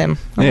hang out with him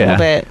a little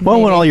bit.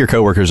 Well, when all your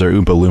coworkers are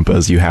Oompa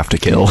Loompas, you have to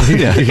kill.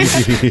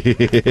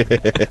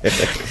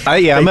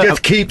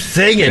 Just keep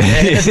singing.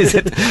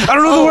 I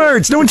don't know the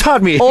words. No one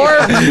taught me. Or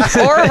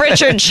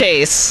Richard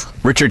Chase.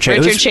 Richard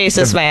Chase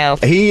is my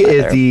He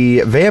is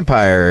the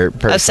vampire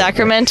person. Of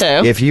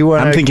Sacramento. If you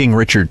want, I'm thinking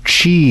Richard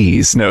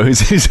Cheese. No,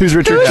 who's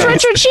Richard? Who's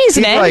Richard Cheese,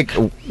 He's man? like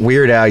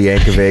Weird Al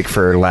Yankovic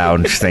for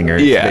lounge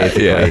singers.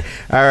 Basically. Yeah.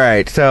 All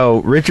right.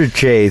 So Richard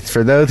Chase,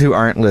 for those who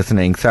aren't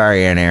listening,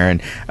 sorry, Aunt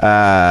Aaron,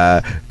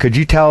 could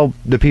you tell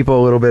the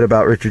people a little bit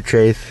about Richard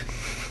Chase?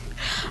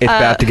 It's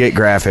about to get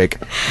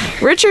graphic.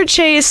 Richard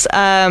Chase,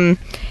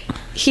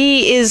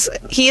 he is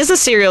a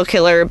serial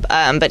killer,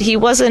 but he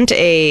wasn't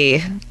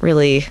a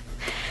really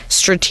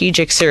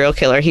strategic serial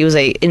killer. He was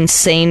a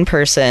insane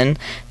person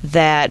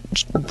that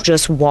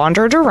just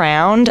wandered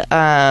around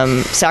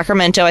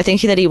Sacramento. I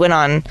think that he went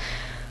on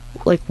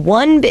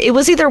it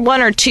was either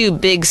one or two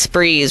big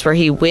sprees where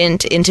he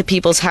went into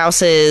people's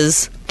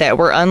houses that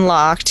were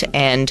unlocked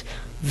and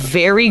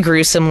very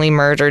gruesomely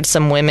murdered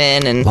some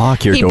women, and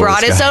he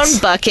brought his own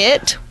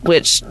bucket,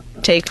 which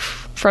take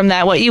from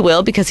that what you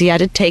will, because he had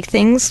to take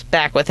things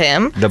back with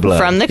him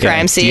from the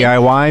crime scene.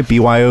 DIY,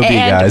 BYOB,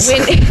 and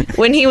guys.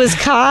 When he was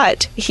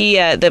caught,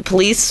 the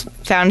police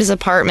found his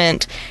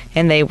apartment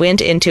and they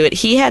went into it.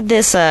 He had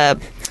this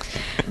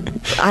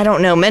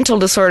mental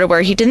disorder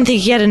where he didn't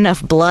think he had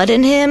enough blood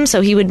in him,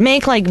 so he would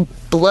make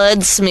blood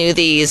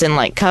smoothies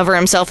and cover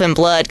himself in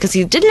blood because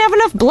he didn't have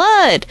enough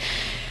blood.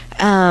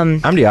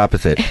 I'm the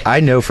opposite. I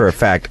know for a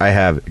fact I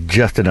have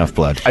just enough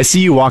blood. I see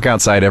you walk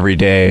outside every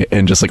day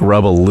and just like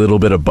rub a little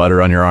bit of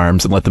butter on your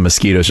arms and let the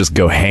mosquitoes just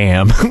go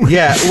ham.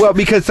 Yeah, well,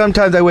 because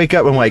sometimes I wake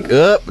up and I'm like,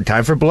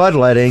 time for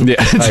bloodletting.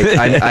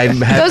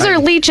 Yeah. Those are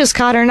leeches,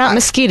 Cotter, not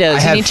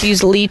mosquitoes. You need to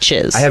use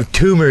leeches. I have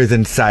tumors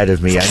inside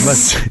of me. I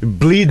must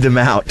bleed them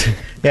out.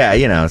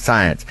 Yeah,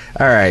 science.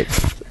 All right.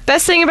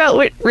 Best thing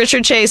about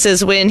Richard Chase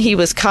is when he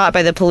was caught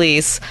by the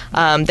police,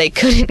 they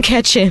couldn't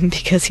catch him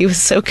because he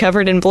was so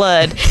covered in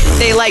blood.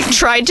 They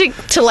tried to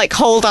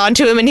hold on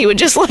to him, and he would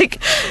just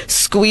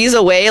squeeze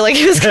away like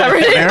he was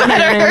covered in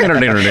butter.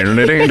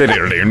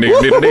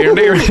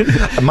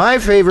 My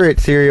favorite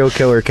serial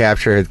killer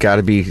capture has got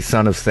to be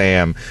Son of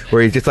Sam,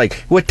 where he's just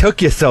like, "What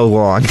took you so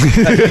long?"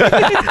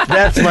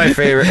 That's my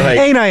favorite.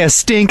 Ain't I a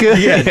stinker?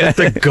 Yeah, that's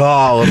the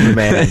gall of the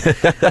man.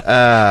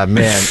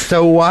 Man.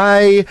 So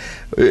why?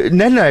 Ned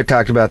and I have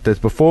talked about this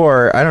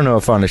before. I don't know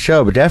if on the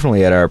show, but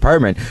definitely at our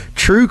apartment.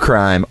 True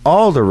crime,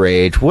 all the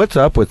rage. What's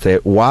up with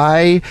it?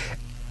 Why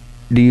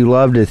do you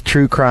love this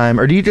true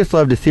crime, or do you just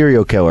love the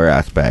serial killer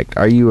aspect?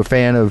 Are you a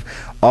fan of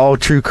all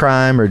true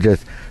crime, or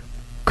just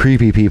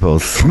creepy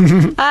peoples?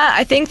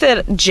 I think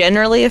that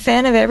generally a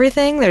fan of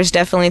everything. There's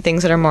definitely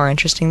things that are more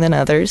interesting than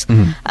others.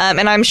 Mm-hmm.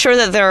 And I'm sure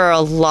that there are a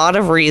lot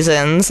of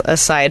reasons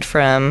aside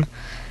from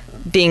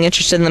being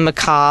interested in the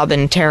macabre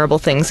and terrible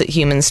things that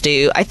humans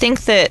do. I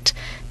think that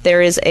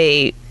there is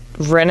a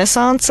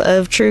renaissance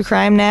of true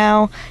crime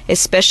now,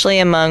 especially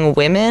among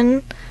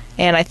women,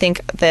 and I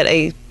think that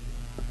a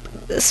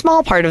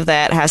small part of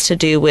that has to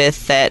do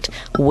with that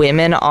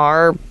women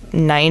are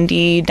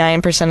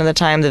 99% of the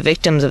time the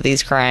victims of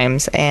these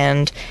crimes,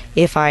 and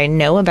if I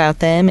know about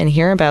them and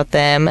hear about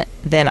them,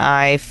 then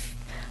I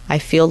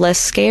feel less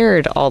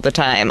scared all the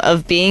time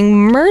of being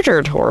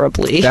murdered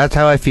horribly. That's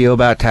how I feel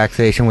about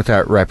taxation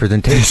without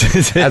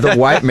representation. As a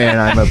white man,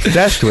 I'm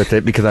obsessed with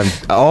it because I'm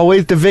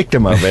always the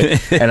victim of it,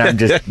 and I'm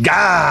just,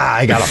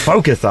 I gotta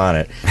focus on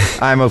it.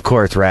 I'm, of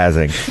course,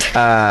 razzing.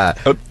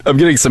 I'm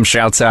getting some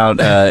shouts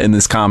out in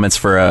this comments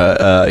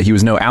for, he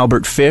was no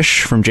Albert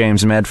Fish from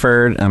James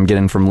Medford. I'm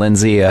getting from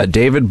Lindsay,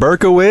 David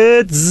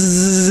Berkowitz.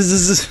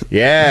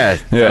 Yeah.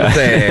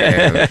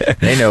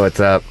 They know what's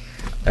up.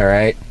 All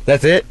right.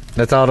 That's it?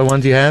 That's all the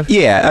ones you have?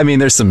 Yeah, I mean,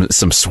 there's some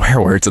swear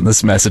words in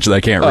this message that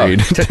I can't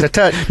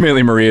read.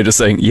 Mainly Maria just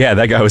saying, yeah,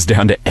 that guy was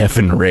down to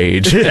effing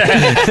rage.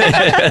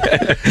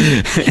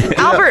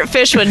 Albert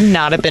Fish would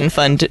not have been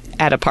fun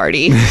at a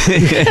party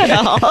at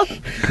all.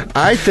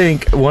 I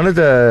think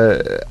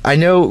I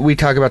know we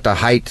talk about the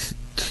Heights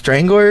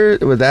Strangler,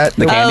 was that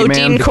the Candyman?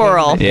 Dean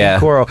Corll. Yeah. Dean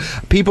Corll.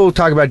 People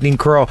talk about Dean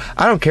Corll.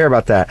 I don't care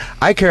about that.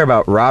 I care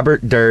about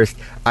Robert Durst.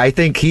 I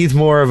think he's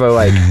more of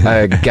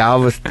a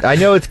Galveston. I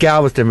know it's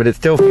Galveston, but it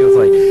still feels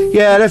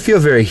that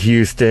feels very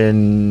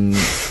Houston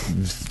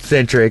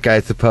centric,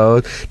 I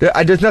suppose.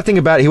 There's nothing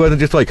about it. He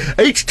wasn't just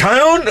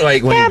H-Town when he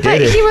did it.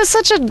 But he was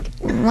such a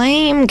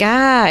lame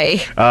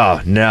guy.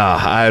 Oh no,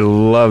 I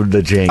loved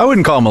the Jinx. I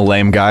wouldn't call him a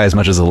lame guy as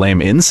much as a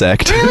lame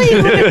insect. Really?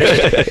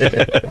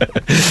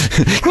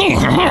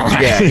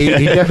 Yeah,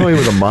 he definitely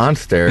was a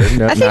monster.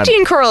 I think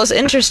Dean Corll is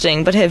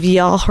interesting, but have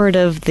y'all heard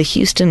of the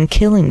Houston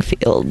killing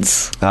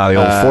fields? The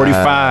old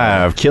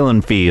 45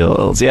 killing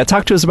fields. Yeah,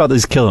 talk to us about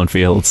these killing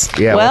fields.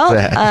 Yeah, what's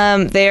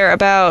that? They're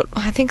about,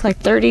 I think,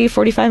 30,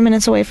 45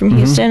 minutes away from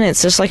Houston.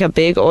 It's just a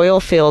big oil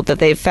field that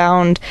they've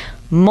found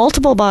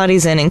multiple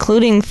bodies in,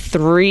 including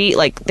 3,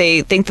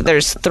 they think that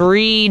there's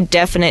 3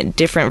 definite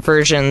different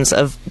versions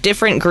of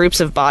different groups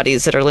of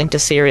bodies that are linked to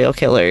serial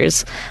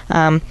killers.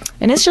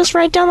 And it's just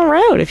right down the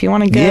road if you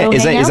want to go. Yeah,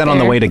 is that on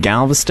the way to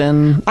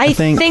Galveston? I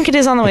think it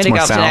is on the way to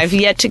Galveston. South. I've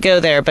yet to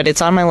go there, but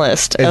it's on my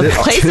list of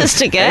places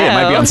to go. Hey, it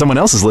might be on someone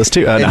else's list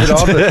too.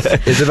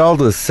 Is it all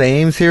the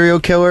same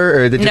serial killer,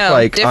 or is it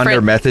just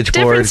under message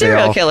boards? Different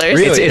serial killers.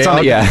 Really? It's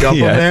on dump them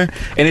there?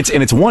 And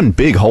it's one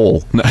big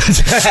hole.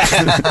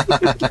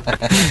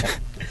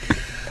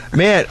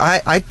 Man,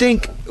 I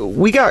think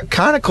we got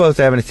kind of close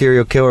to having a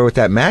serial killer with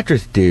that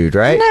mattress dude,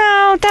 right?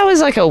 No, that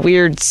was a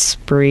weird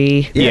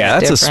spree. Yeah,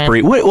 that's different. A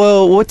spree.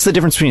 What's the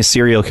difference between a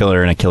serial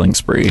killer and a killing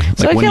spree?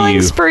 So a killing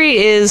spree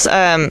is,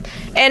 and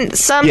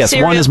some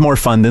one is more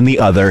fun than the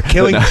other.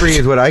 Killing spree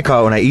is what I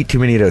call it when I eat too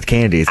many of those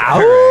candies. All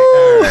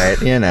right,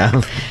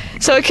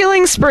 So a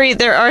killing spree,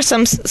 there are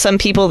some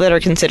people that are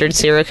considered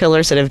serial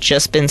killers that have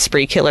just been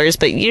spree killers,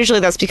 but usually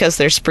that's because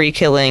they're spree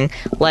killing,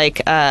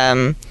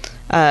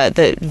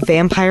 the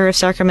Vampire of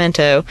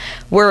Sacramento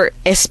were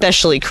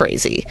especially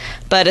crazy.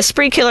 But a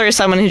spree killer is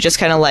someone who just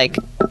kind of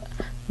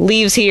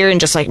leaves here and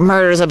just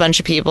murders a bunch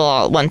of people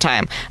all at one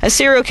time. A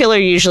serial killer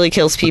usually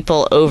kills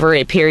people over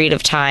a period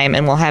of time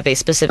and will have a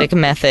specific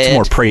method.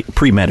 It's more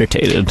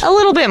premeditated. A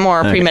little bit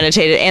more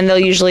premeditated, and they'll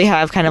usually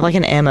have kind of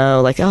an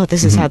MO,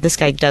 this is how this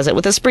guy does it.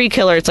 With a spree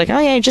killer, it's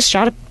he just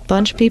shot a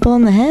bunch of people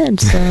in the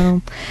head,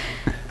 so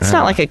it's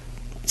not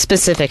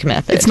specific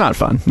method. It's not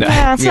fun.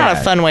 Yeah, it's not a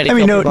fun way to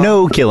kill people.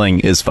 No killing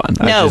is fun.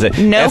 No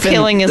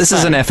killing is This fun.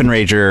 is an Effin'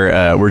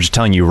 Rager. We're just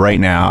telling you right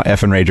now,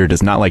 Effin' Rager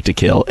does not like to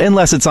kill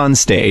unless it's on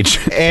stage.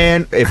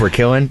 And if we're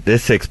killing,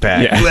 this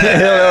 6-pack.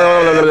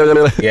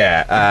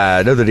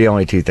 Yeah. Those are the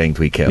only two things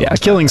we kill. Yeah,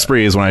 killing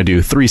spree is when I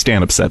do 3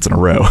 stand-up sets in a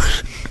row.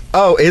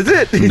 Oh, is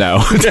it?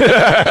 No.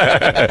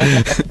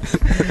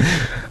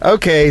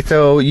 Okay,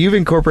 so you've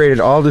incorporated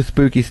all the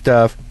spooky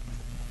stuff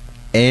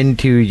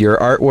into your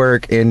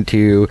artwork,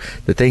 into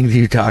the things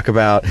you talk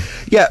about.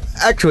 Yeah,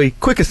 actually,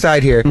 quick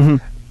aside here. Mm-hmm.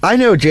 I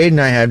know Jade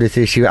and I have this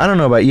issue. I don't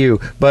know about you,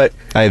 but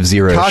I have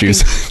zero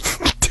issues.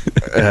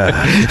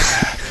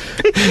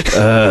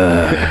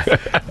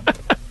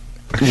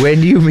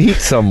 When you meet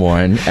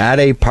someone at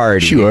a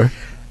party, sure.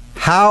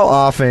 How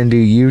often do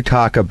you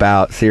talk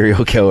about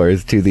serial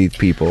killers to these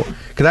people?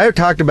 Because I have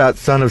talked about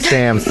Son of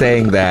Sam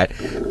saying that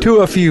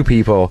to a few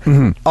people,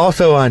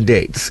 also on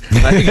dates.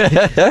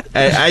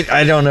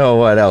 I don't know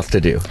what else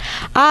to do.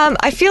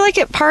 I feel like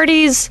at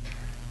parties,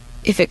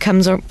 if it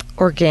comes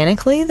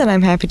organically, then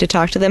I'm happy to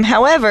talk to them.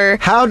 However,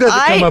 how does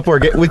it come up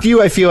with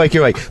you? I feel like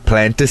you're like,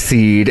 plant a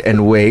seed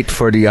and wait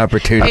for the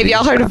opportunity. Have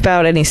y'all heard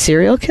about any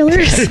serial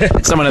killers?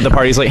 Someone at the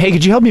party's like, hey,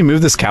 could you help me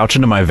move this couch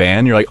into my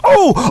van? You're like,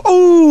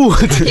 oh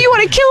you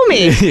want to kill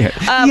me?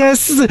 Yeah.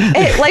 Yes.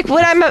 Like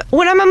when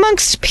I'm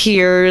amongst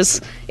peers,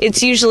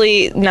 it's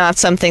usually not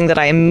something that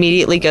I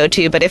immediately go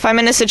to, but if I'm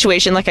in a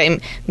situation like I'm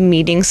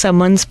meeting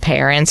someone's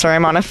parents or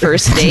I'm on a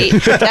first date,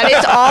 that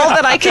is all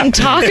that I can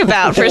talk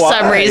about for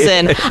some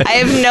reason. I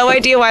have no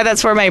idea why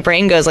that's where my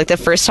brain goes. Like the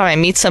first time I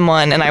meet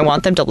someone and I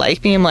want them to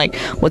like me, I'm like,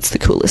 what's the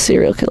coolest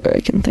serial killer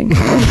I can think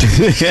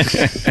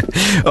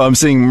of? I'm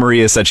seeing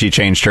Maria said she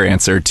changed her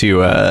answer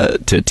to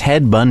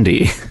Ted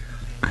Bundy.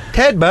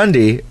 Ted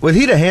Bundy? Was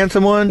he the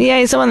handsome one? Yeah,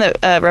 he's the one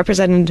that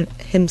represented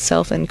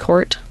himself in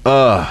court.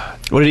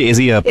 What is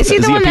he? Is he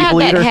the one that had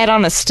that head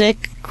on a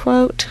stick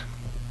quote?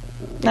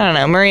 I don't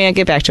know. Maria,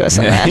 get back to us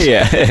on that.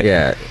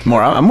 Yeah.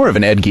 I'm more of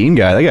an Ed Gein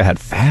guy. That guy had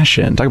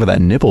fashion. Talk about that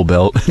nipple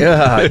belt.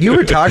 Yeah, you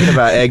were talking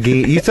about Ed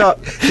Gein.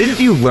 Didn't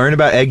you learn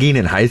about Ed Gein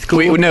in high school?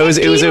 No,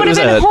 it was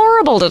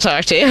horrible to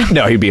talk to.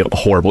 No, he'd be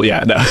horrible.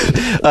 Yeah, no.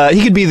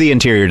 He could be the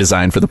interior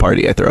design for the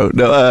party I throw.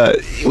 No,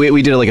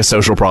 we did like a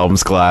social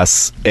problems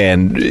class,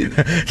 and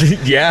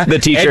yeah, the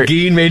teacher Ed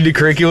Gein made the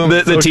curriculum.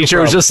 The teacher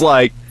was just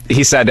like,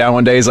 he sat down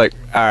one day. He's like,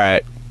 all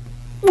right,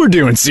 we're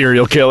doing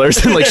serial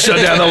killers, and like shut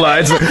down the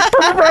lights.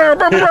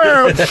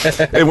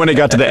 And when it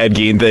got to the Ed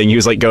Gein thing, he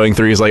was like going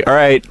through. He's like, all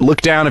right,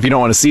 look down if you don't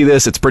want to see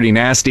this. It's pretty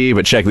nasty,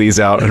 but check these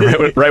out. And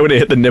right when it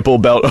hit the nipple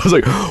belt, I was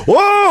like,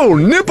 whoa,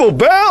 nipple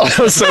belt.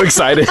 I was so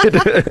excited.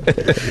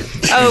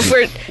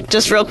 We're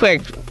just real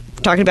quick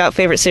talking about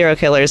favorite serial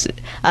killers.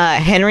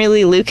 Henry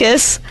Lee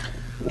Lucas,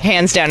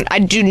 hands down. I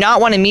do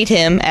not want to meet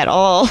him at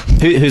all.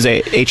 Who's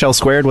a HL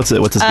squared? What's his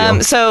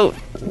deal? So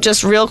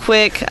just real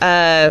quick,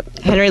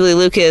 Henry Lee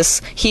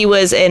Lucas, he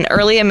was an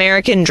early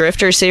American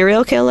drifter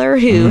serial killer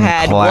who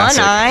had classic.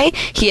 one eye.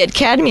 He had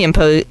cadmium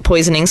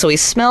poisoning, so he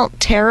smelt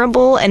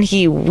terrible, and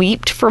he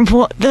weeped from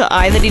the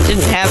eye that he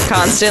didn't have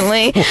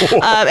constantly.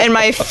 And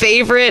my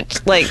favorite,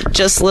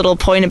 just little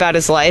point about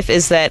his life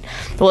is that,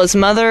 his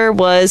mother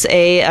was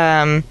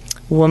a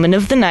woman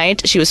of the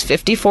night. She was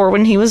 54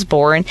 when he was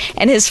born,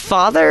 and his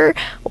father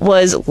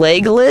was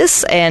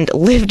legless and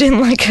lived in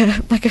like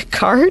a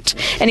cart,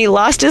 and he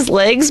lost his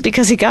legs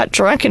because he got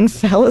drunk and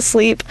fell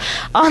asleep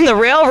on the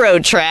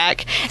railroad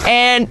track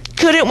and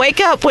couldn't wake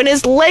up when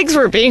his legs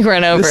were being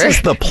run over. This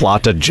is the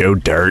plot of Joe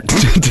Dirt.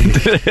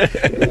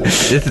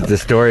 This is the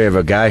story of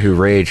a guy who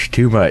raged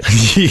too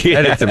much.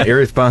 Yeah. That is some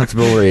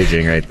irresponsible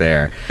raging right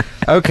there.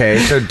 Okay,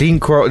 so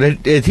Dean Corll,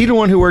 is he the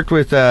one who worked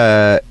with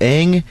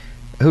Aang?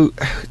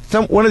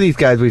 One of these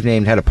guys we've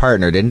named had a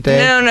partner, didn't they?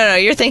 No.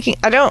 You're thinking.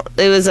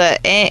 It was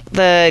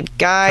the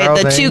guy,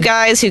 Charles the two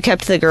guys who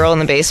kept the girl in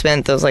the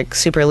basement. Those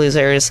super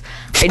losers.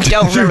 I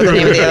don't remember the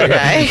name of the other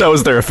guy. That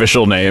was their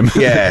official name.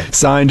 Yeah.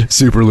 Signed,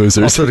 Super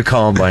Losers. Also the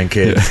Columbine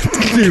kids.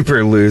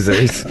 Super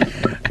Losers.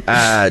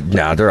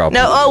 No, they're all.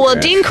 No. Oh well,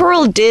 Dean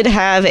Corll did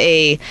have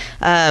a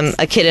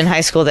kid in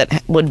high school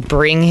that would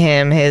bring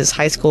him his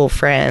high school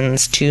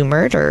friends to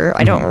murder.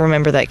 I don't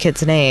remember that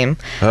kid's name,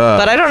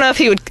 but I don't know if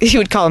he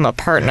would call him a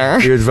partner.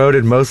 He was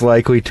voted most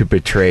likely to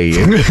betray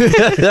you.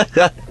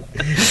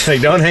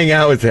 Don't hang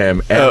out with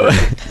him. All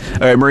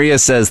right, Maria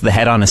says the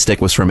head on a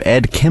stick was from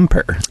Ed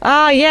Kemper.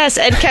 Ah, yes,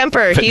 Ed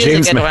Kemper. He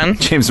was a good one.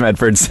 James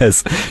Medford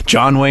says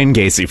John Wayne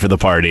Gacy for the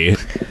party.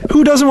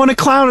 Who doesn't want a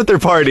clown at their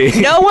party?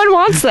 No one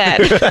wants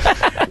that.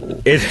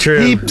 It's true.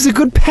 He's a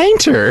good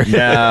painter.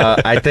 No,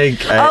 I think...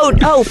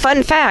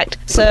 fun fact.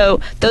 So,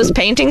 those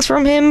paintings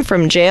from him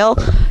from jail,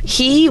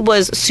 he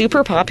was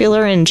super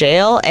popular in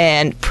jail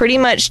and pretty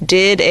much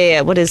did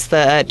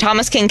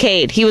Thomas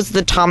Kincaid. He was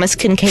the Thomas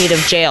Kincaid of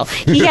jail.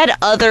 He had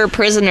other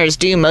prisoners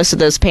do most of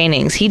those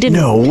paintings. He didn't.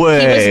 No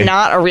way. He was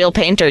not a real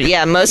painter.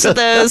 Yeah, most of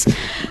those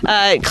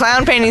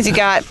clown paintings you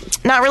got,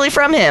 not really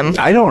from him.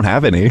 I don't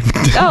have any.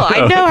 Oh,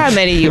 I know how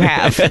many you you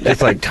have.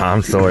 It's like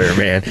Tom Sawyer,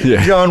 man.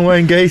 Yeah. John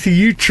Wayne Gacy,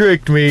 you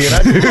tricked me. And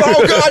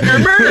oh, God, you're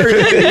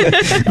married.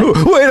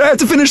 Wait, I have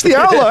to finish the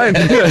outline.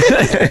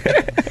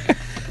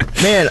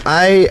 Man,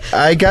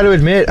 I got to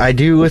admit, I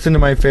do listen to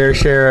my fair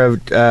share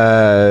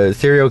of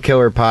serial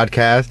killer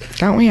podcasts.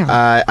 Don't we all?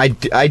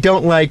 I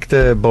don't like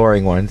the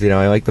boring ones.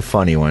 I like the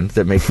funny ones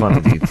that make fun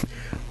of these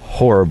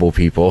horrible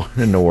people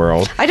in the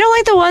world. I don't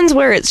like the ones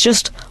where it's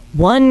just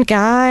one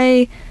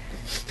guy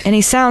and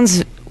he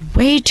sounds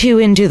way too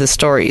into the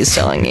story he's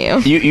telling you.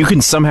 You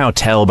can somehow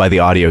tell by the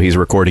audio he's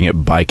recording it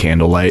by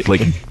candlelight,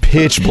 like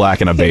pitch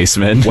black in a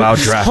basement. While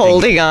Just drafting,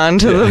 holding on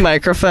to the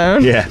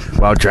microphone. yeah,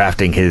 while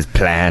drafting his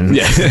plan.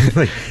 Yeah.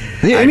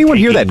 Anyone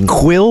hear that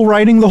quill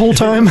writing the whole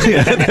time?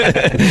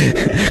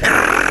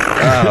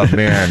 Oh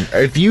man,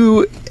 if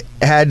you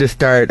had to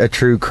start a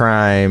true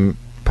crime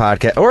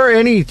podcast or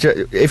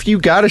if you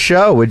got a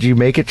show, would you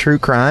make it true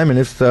crime? And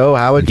if so,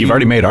 how would you? You've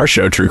already made our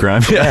show true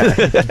crime.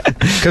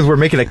 Because we're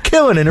making a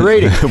killing in the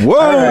rating.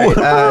 Whoa!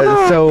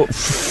 Right, so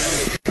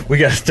we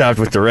got to stop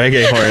with the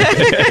reggae horn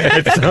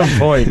at some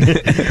point.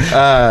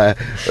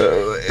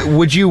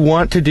 Would you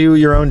want to do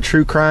your own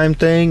true crime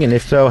thing? And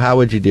if so, how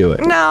would you do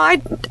it? No,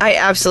 I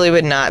absolutely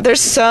would not. There's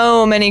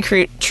so many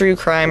true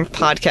crime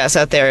podcasts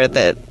out there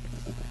that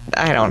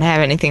I don't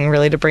have anything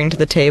really to bring to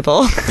the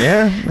table.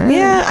 Yeah?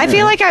 Yeah, I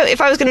feel like if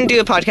I was going to do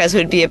a podcast, it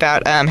would be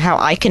about how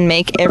I can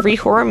make every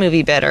horror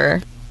movie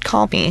better.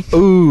 Call me.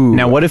 Ooh.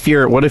 Now, what if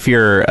you're?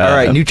 All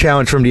right, new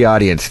challenge from the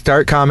audience.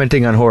 Start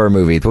commenting on horror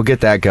movies. We'll get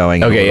that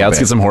going. Okay, yeah, let's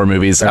get some horror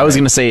movies. I was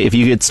going to say, if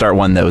you could start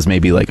one that was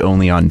maybe like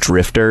only on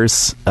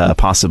drifters,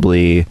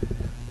 possibly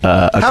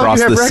across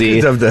you have the sea.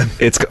 records of them?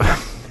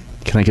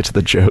 Can I get to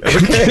the joke?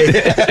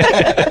 Okay.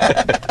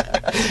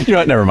 You know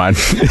what? Never mind.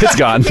 It's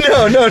gone.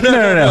 No.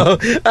 Now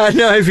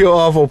I feel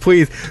awful.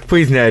 Please,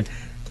 Ned.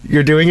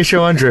 You're doing a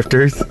show on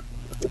drifters.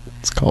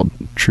 It's called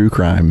True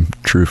Crime,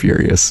 True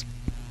Furious.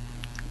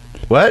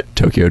 What?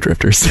 Tokyo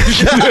Drifters.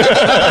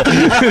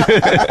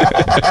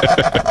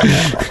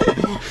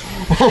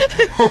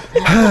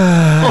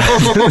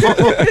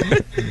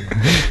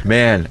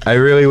 Man, I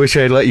really wish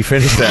I'd let you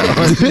finish that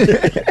one.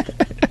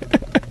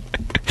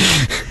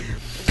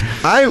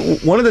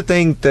 One of the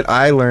things that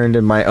I learned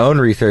in my own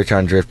research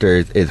on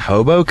drifters is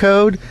hobo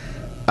code.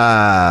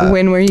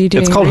 When were you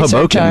doing it's called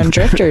research Hoboken. on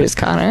drifters,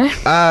 Connor?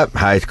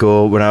 High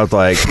school, when I was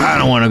like, I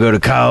don't want to go to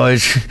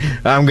college.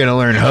 I'm going to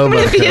learn hobo I'm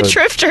going to be a code.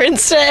 drifter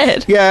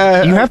instead.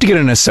 Yeah. You have to get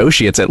an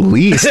associate's at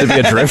least to be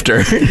a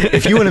drifter.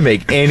 If you want to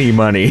make any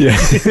money.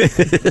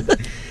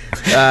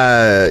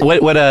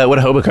 What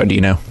hobo code do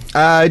you know?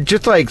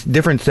 Just like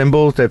different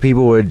symbols that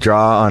people would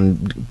draw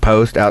on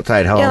posts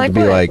outside home like to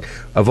be what? like,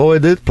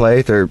 avoid this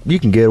place or you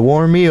can get a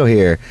warm meal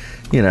here.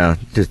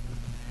 Just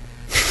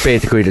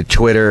basically the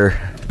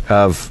Twitter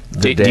of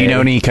the day. Do you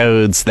know any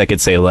codes that could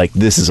say like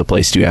this is a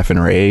place to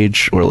effing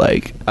rage or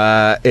like?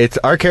 It's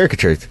our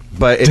caricatures,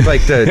 but it's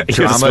like the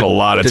drama. spent a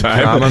lot of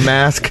time. Drama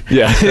mask.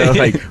 Yeah. So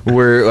like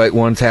we're like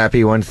one's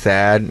happy, one's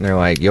sad, and they're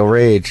like, "You'll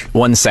rage."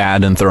 One's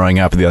sad and throwing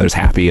up, the other's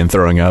happy and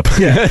throwing up.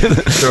 Yeah.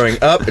 Throwing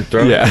up and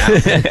throwing Yeah.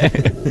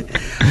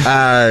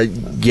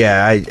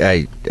 Yeah.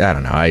 I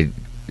don't know. I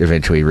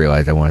eventually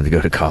realized I wanted to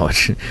go to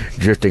college.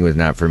 Drifting was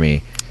not for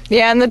me.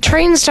 Yeah, and the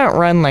trains don't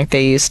run like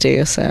they used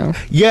to, so.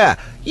 Yeah.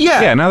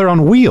 Yeah, now they're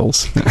on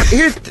wheels.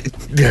 Here's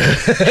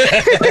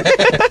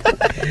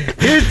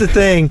the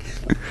thing.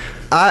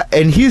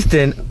 In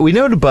Houston, we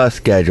know the bus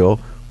schedule.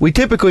 We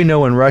typically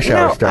know when rush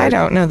hour starts. I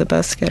don't know the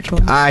bus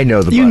schedule. I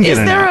know the You can bus. get Is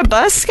an there app. a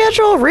bus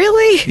schedule?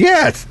 Really?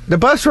 Yes, the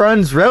bus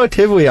runs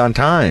relatively on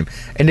time,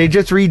 and they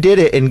just redid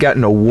it and got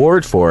an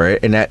award for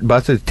it. And that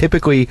buses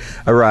typically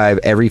arrive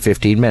every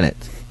 15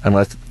 minutes,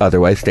 unless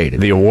otherwise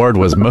stated. The award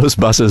was most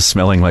buses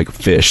smelling like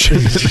fish.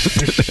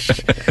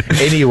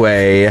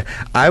 Anyway,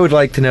 I would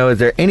like to know: is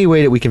there any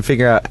way that we can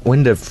figure out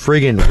when the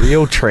friggin'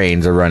 real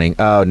trains are running?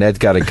 Oh, Ned's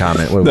got a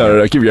comment.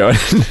 No, keep going.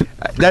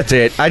 That's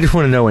it. I just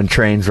want to know when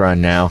trains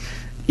run now.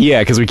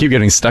 Yeah, because we keep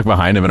getting stuck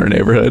behind him in our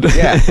neighborhood.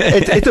 Yeah,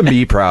 it's a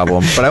me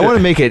problem, but I want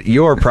to make it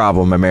your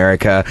problem,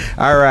 America.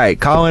 All right,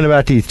 call in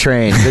about these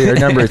trains. Their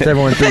number is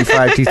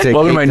 713-526.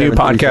 Welcome to my new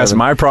podcast.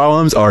 My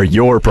problems are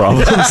your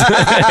problems.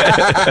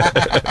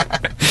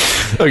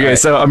 Okay,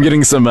 so I'm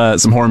getting some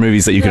horror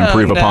movies that you can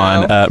improve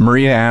upon.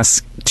 Maria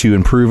asks to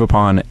improve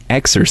upon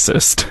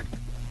Exorcist.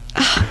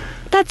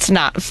 That's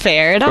not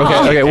fair at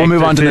all. Okay, we'll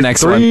move on to the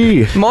next one.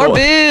 More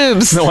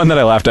boobs. The one that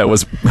I laughed at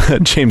was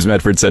James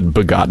Medford said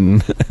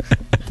Begotten.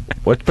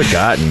 What's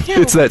Begotten?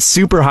 It's that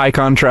super high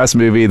contrast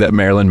movie that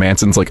Marilyn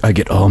Manson's like, I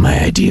get all my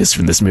ideas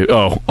from this movie.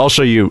 Oh, I'll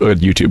show you a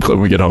YouTube clip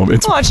when we get home.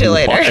 It's Watch it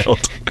later. wild.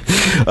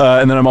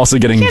 And then I'm also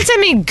getting... You can't send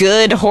me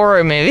good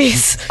horror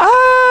movies.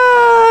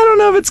 I don't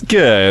know if it's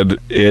good.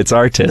 It's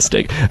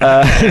artistic.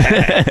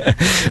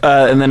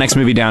 And the next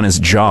movie down is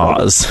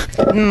Jaws.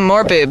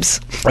 More boobs.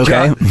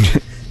 Okay.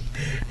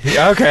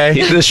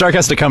 Okay. The shark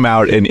has to come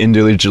out and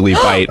individually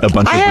bite a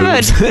bunch of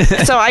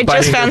boobs. So I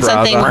just found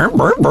something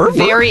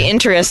very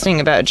interesting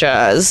about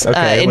Jaws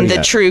in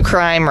the true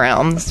crime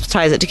realm. This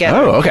ties it together.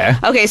 Oh, okay.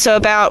 Okay, so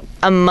about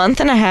a month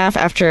and a half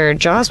after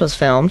Jaws was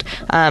filmed,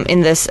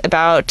 in this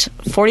about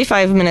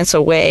 45 minutes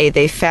away,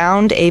 they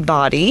found a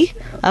body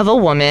of a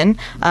woman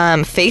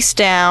face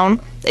down.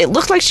 It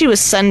looked like she was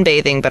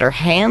sunbathing, but her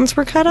hands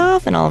were cut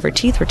off and all of her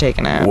teeth were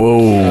taken out.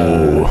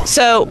 Whoa.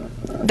 So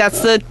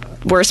that's the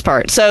worst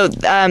part. So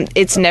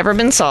it's never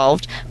been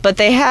solved, but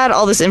they had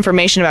all this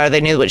information about her. They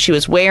knew what she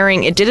was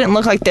wearing. It didn't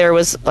look like there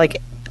was like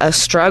a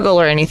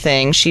struggle or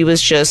anything. She was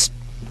just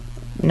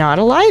not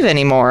alive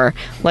anymore.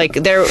 Like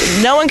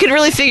no one could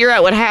really figure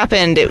out what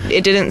happened.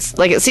 It didn't,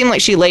 like, it seemed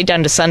like she laid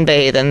down to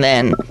sunbathe and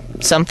then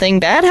something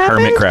bad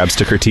happened. Hermit crabs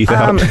took her teeth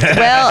out.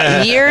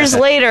 Well, years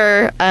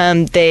later,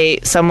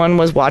 someone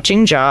was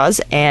watching Jaws,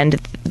 and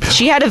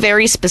she had a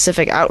very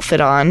specific outfit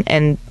on,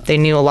 and they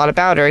knew a lot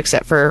about her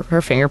except for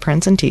her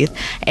fingerprints and teeth.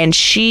 And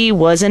she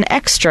was an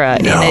extra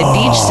in a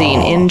beach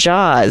scene in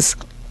Jaws.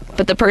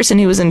 But the person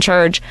who was in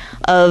charge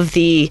of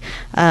the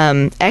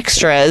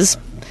extras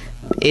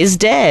is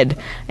dead,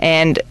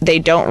 and they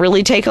don't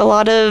really take a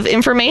lot of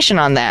information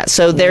on that.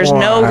 So there's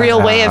no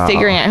real way of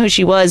figuring out who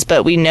she was,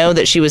 but we know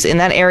that she was in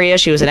that area.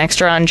 She was an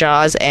extra on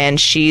Jaws, and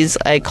she's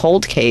a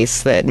cold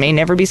case that may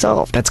never be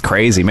solved. That's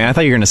crazy, man. I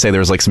thought you were going to say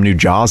there was like some new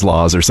Jaws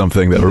laws or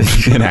something that were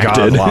enacted.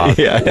 Jaws laws.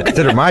 Yeah.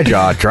 Consider my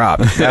jaw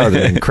dropped. That was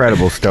an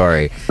incredible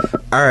story.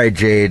 All right,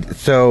 Jade.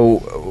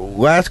 So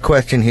last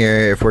question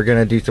here. If we're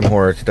going to do some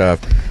horror stuff,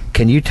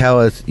 can you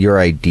tell us your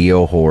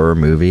ideal horror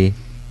movie?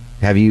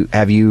 Have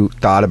you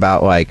thought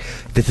about, like,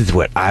 this is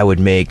what I would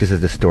make, this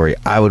is the story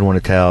I would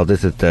want to tell,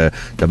 this is the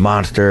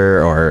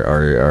monster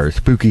or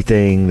spooky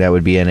thing that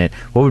would be in it?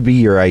 What would be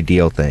your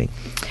ideal thing?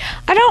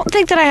 I don't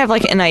think that I have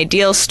like an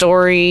ideal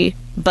story,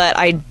 but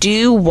I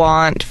do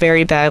want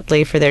very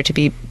badly for there to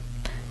be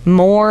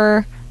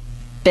more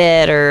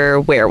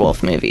better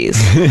werewolf movies.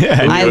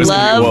 I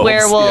love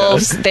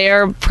werewolves. Yeah.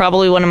 They're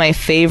probably one of my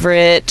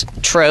favorite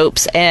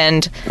tropes,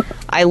 and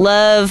I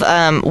love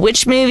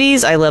witch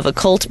movies, I love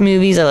occult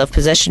movies, I love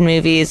possession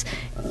movies,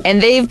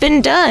 and they've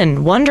been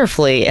done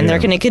wonderfully, and they're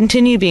going to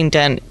continue being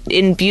done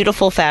in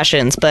beautiful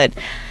fashions, but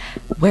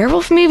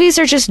werewolf movies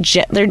are just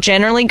they're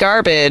generally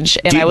garbage,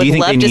 and I would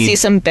love to see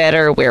some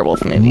better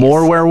werewolf movies.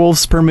 More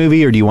werewolves per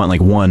movie, or do you want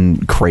like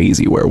one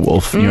crazy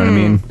werewolf? You know what I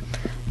mean?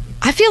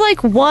 I feel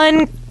like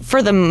one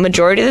for the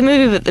majority of the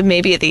movie, but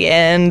maybe at the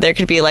end there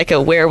could be like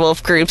a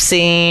werewolf group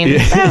scene.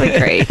 Yeah. That'd be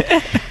great.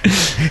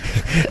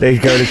 They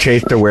go to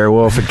chase the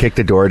werewolf and kick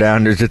the door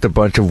down. There's just a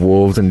bunch of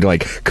wolves and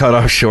like cut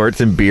off shorts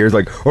and beards,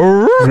 like.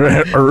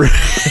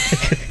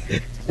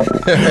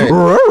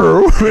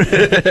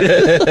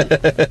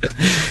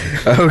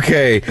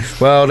 Okay,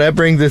 well, that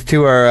brings us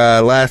to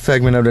our last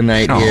segment of the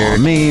night here.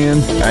 Oh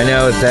man, I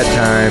know it's that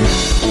time.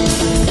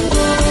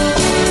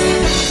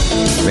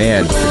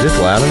 Man, is this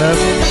loud enough?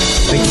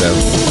 I think so.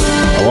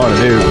 I want a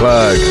new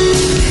plug.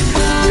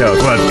 Tell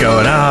us what's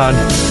going on.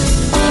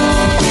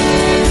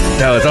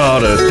 Tell us all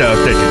the stuff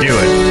that you're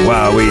doing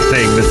while we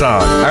sing the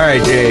song. All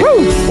right, Jade.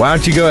 Why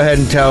don't you go ahead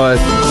and tell us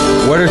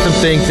what are some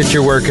things that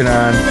you're working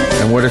on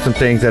and what are some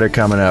things that are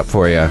coming up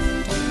for you?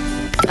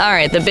 All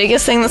right, the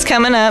biggest thing that's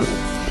coming up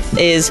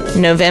is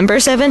November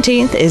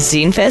 17th is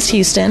Zine Fest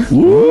Houston.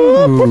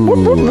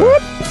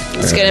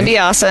 It's going to be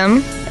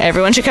awesome.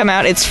 Everyone should come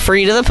out. It's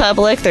free to the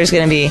public. There's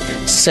going to be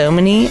so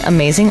many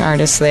amazing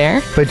artists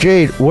there. But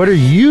Jade, what are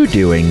you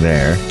doing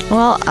there?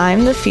 Well,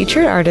 I'm the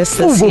featured artist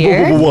this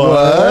year.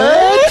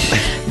 What?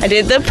 I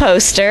did the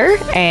poster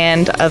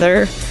and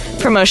other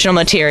promotional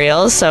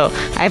materials. So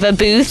I have a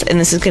booth, and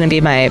this is going to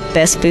be my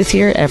best booth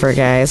year ever,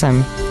 guys.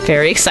 I'm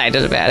very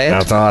excited about it.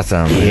 That's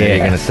awesome. Yeah, you're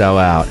going to sell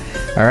out.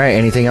 All right,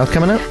 anything else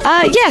coming up?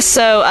 Yes,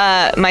 so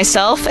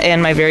myself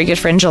and my very good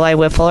friend July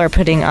Whipple are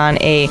putting on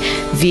a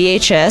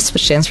VHS,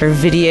 which stands for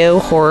Video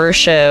Horror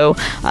Show,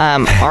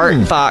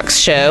 art box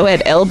show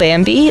at El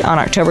Bambi on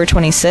October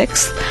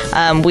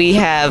 26th. We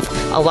have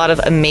a lot of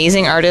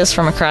amazing artists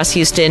from across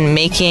Houston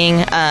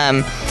making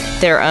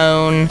their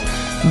own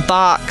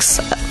box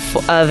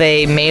of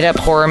a made-up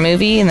horror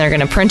movie, and they're going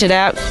to print it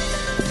out,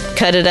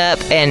 cut it up,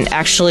 and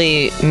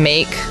actually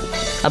make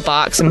a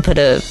box and put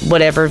a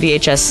whatever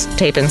VHS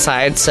tape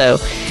inside. So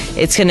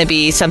it's going to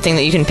be something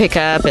that you can pick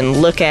up and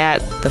look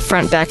at the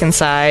front, back, and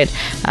side.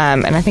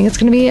 And I think it's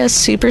going to be a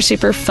super,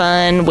 super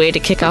fun way to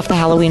kick off the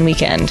Halloween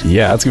weekend.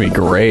 Yeah, that's going to be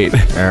great.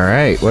 All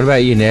right. What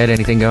about you, Ned?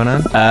 Anything going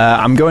on?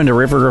 I'm going to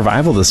River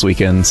Revival this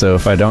weekend, so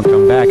if I don't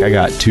come back, I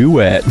got too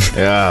wet.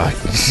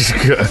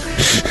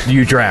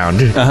 You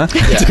drowned. Uh-huh.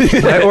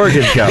 My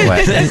organs got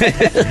wet.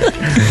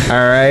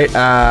 All right.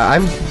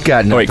 I've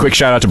got no... Oh, wait, quick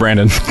shout out to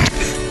Brandon.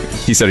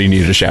 He said he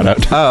needed a shout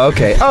out. Oh,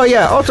 okay. Oh,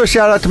 yeah. Also,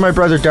 shout out to my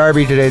brother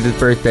Darby. Today's his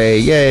birthday.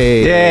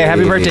 Yay. Yay.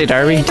 Happy birthday,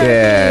 Darby.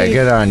 Yeah,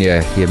 good on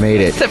you. You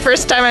made it. The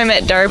first time I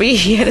met Darby,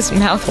 he had his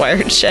mouth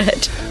wired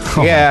shut.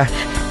 Oh. Yeah.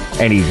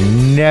 And he's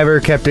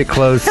never kept it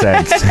closed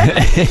since.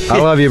 I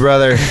love you,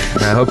 brother.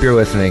 I hope you're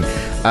listening.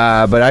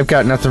 But I've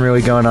got nothing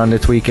really going on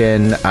this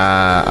weekend.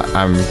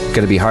 I'm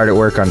going to be hard at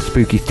work on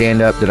Spooky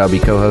Stand-Up that I'll be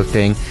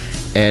co-hosting.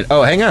 And,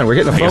 hang on, we're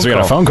getting a phone call. I guess we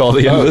got a phone call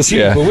at the end of this,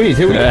 yeah. Louise,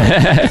 here we go.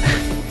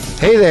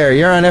 Hey there,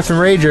 you're on FM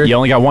Rager. You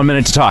only got 1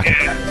 minute to talk.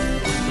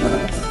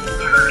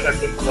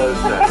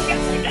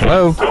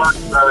 Hello?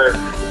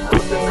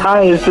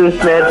 Hi, is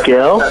this Ned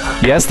Gill?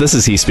 Yes, this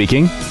is he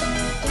speaking.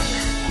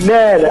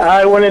 Ned,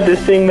 I wanted to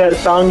sing that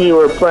song you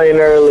were playing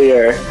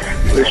earlier.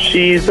 Where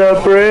she's a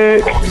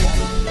brick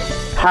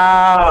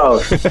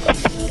house.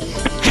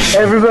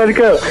 Everybody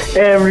go.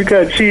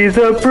 She's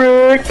a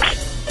brick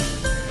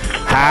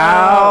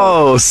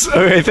house.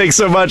 Okay, thanks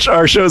so much.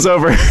 Our show's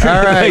over.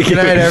 All right, good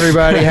night,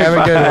 everybody. Have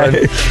a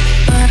good one.